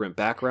from immigrant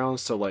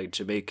backgrounds, so like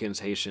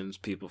Jamaicans, Haitians,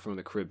 people from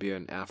the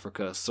Caribbean,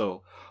 Africa.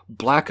 So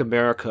Black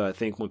America, I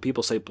think when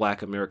people say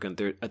Black American,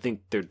 I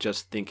think they're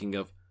just thinking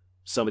of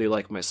somebody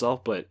like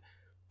myself, but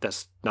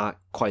that's not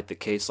quite the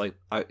case. Like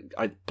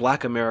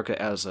Black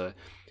America as a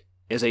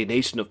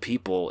nation of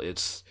people,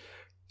 it's,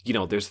 you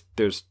know, there's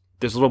a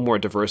little more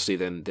diversity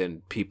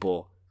than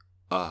people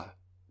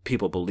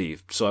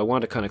believe. So I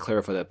wanted to kind of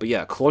clarify that. But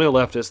yeah, colonial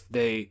leftists,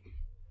 they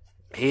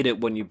hate it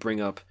when you bring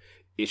up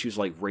issues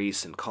like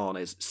race and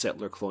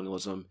settler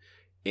colonialism,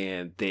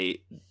 and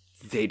they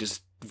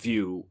just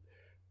view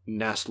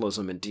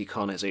nationalism and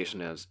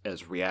decolonization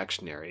as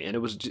reactionary. And it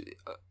was,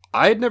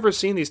 I had never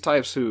seen these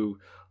types who,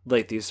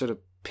 like, these sort of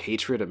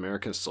patriot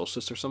American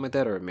socialists or something like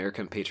that, or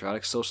American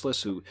patriotic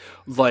socialists who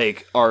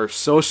like are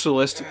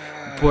socialist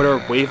but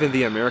are waving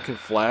the American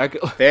flag.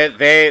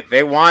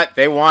 They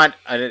want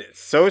a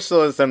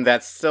socialism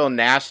that's still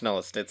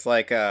nationalist. It's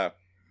like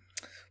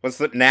what's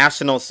the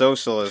national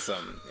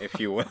socialism, if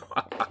you will.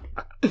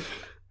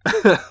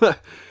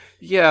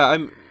 Yeah,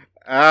 I'm.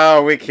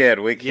 Oh, we kid,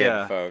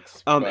 yeah.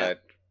 Folks. But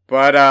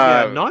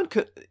yeah,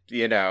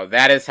 you know,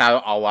 that is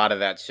how a lot of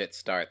that shit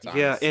starts.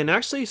 Honestly. Yeah, and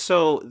actually,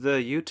 so the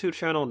YouTube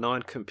channel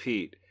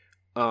Non-Compete,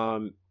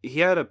 he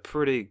had a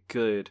pretty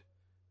good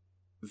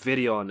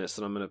video on this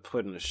that I'm gonna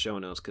put in the show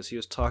notes, because he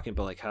was talking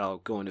about like how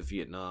going to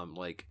Vietnam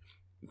like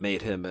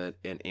made him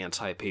an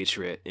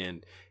anti-patriot,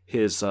 and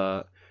his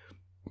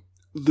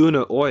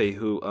Luna Oi,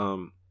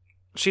 who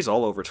she's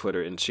all over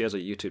Twitter and she has a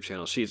YouTube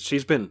channel.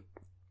 She's been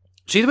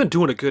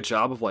doing a good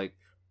job of like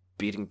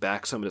beating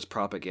back some of this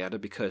propaganda,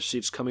 because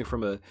she's coming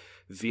from a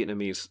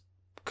Vietnamese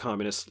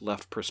communist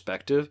left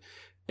perspective,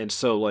 and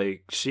so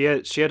like she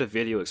had a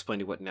video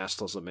explaining what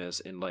nationalism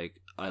is, and like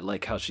I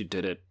like how she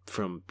did it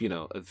from, you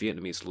know, a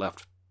Vietnamese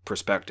left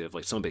perspective,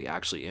 like somebody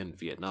actually in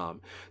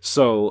Vietnam.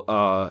 So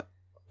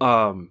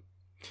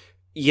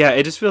yeah,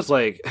 it just feels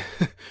like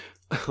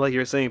like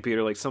you're saying,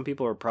 Peter, like some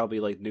people are probably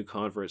like new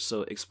converts,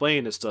 so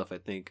explaining this stuff, I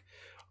think,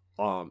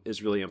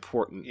 is really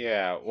important.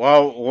 Yeah,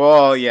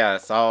 well,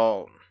 yes,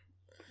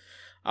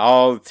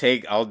 I'll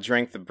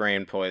drink the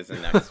brain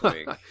poison next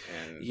week.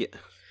 And yeah,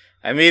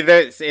 I mean,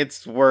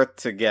 it's worth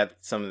to get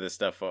some of this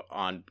stuff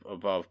on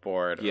above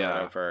board, or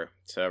whatever,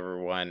 to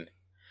everyone.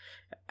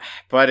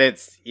 But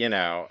it's, you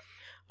know,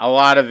 a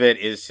lot of it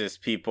is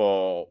just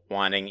people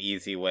wanting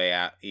easy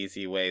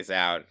ways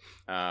out.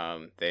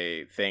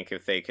 They think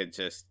if they could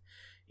just,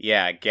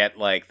 get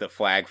like the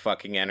flag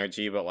fucking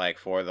energy, but like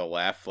for the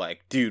left,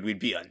 like, dude, we'd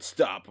be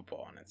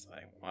unstoppable. And it's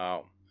like,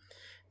 well,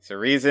 it's a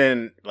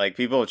reason, like,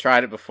 people have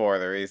tried it before.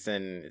 There's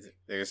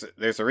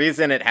a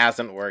reason it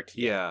hasn't worked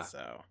yet. Yeah.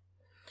 So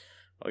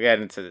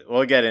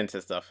we'll get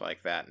into stuff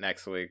like that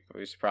next week.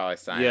 We should probably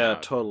sign out. Yeah,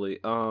 totally.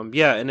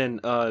 Yeah, and then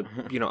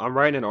you know, I'm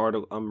writing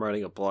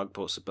a blog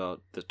post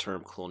about the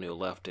term colonial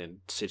left and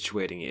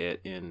situating it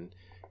in,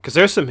 because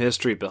there's some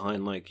history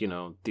behind, like, you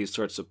know, these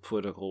sorts of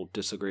political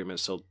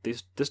disagreements. So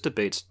this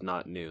debate's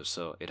not new,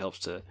 so it helps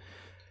to,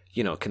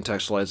 you know,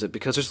 contextualize it,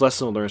 because there's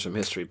lessons to learn from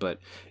history. But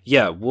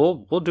yeah,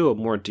 we'll do a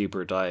more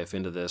deeper dive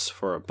into this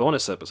for a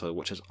bonus episode,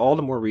 which is all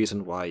the more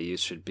reason why you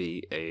should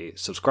be a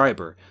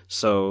subscriber.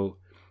 So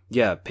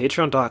yeah,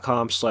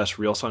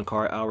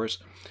 patreon.com/RealSongCarHours.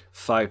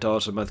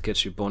 $5 a month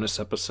gets you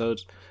bonus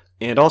episodes.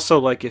 And also,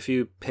 like, if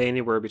you pay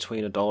anywhere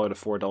between $1 to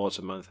 $4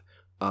 a month,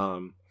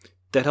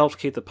 that helps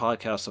keep the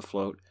podcast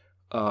afloat.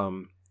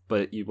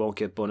 But you won't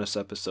get bonus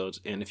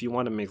episodes. And if you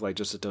want to make like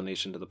just a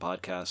donation to the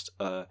podcast,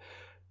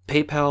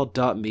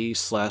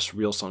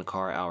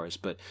 paypal.me/RealSongCarHours.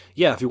 But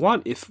yeah, if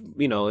you're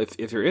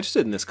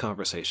interested in this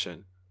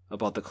conversation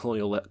about the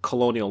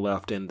colonial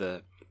left and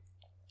the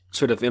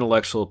sort of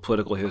intellectual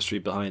political history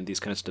behind these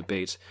kinds of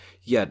debates,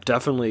 yeah,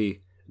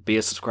 definitely be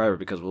a subscriber,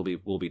 because we'll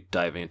be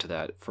diving into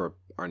that for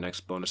our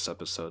next bonus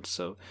episode.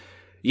 So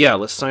yeah,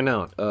 let's sign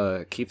out.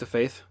 Keep the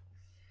faith.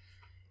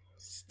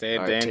 Stay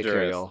dangerous. Take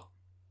care, y'all.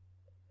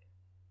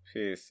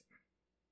 Peace.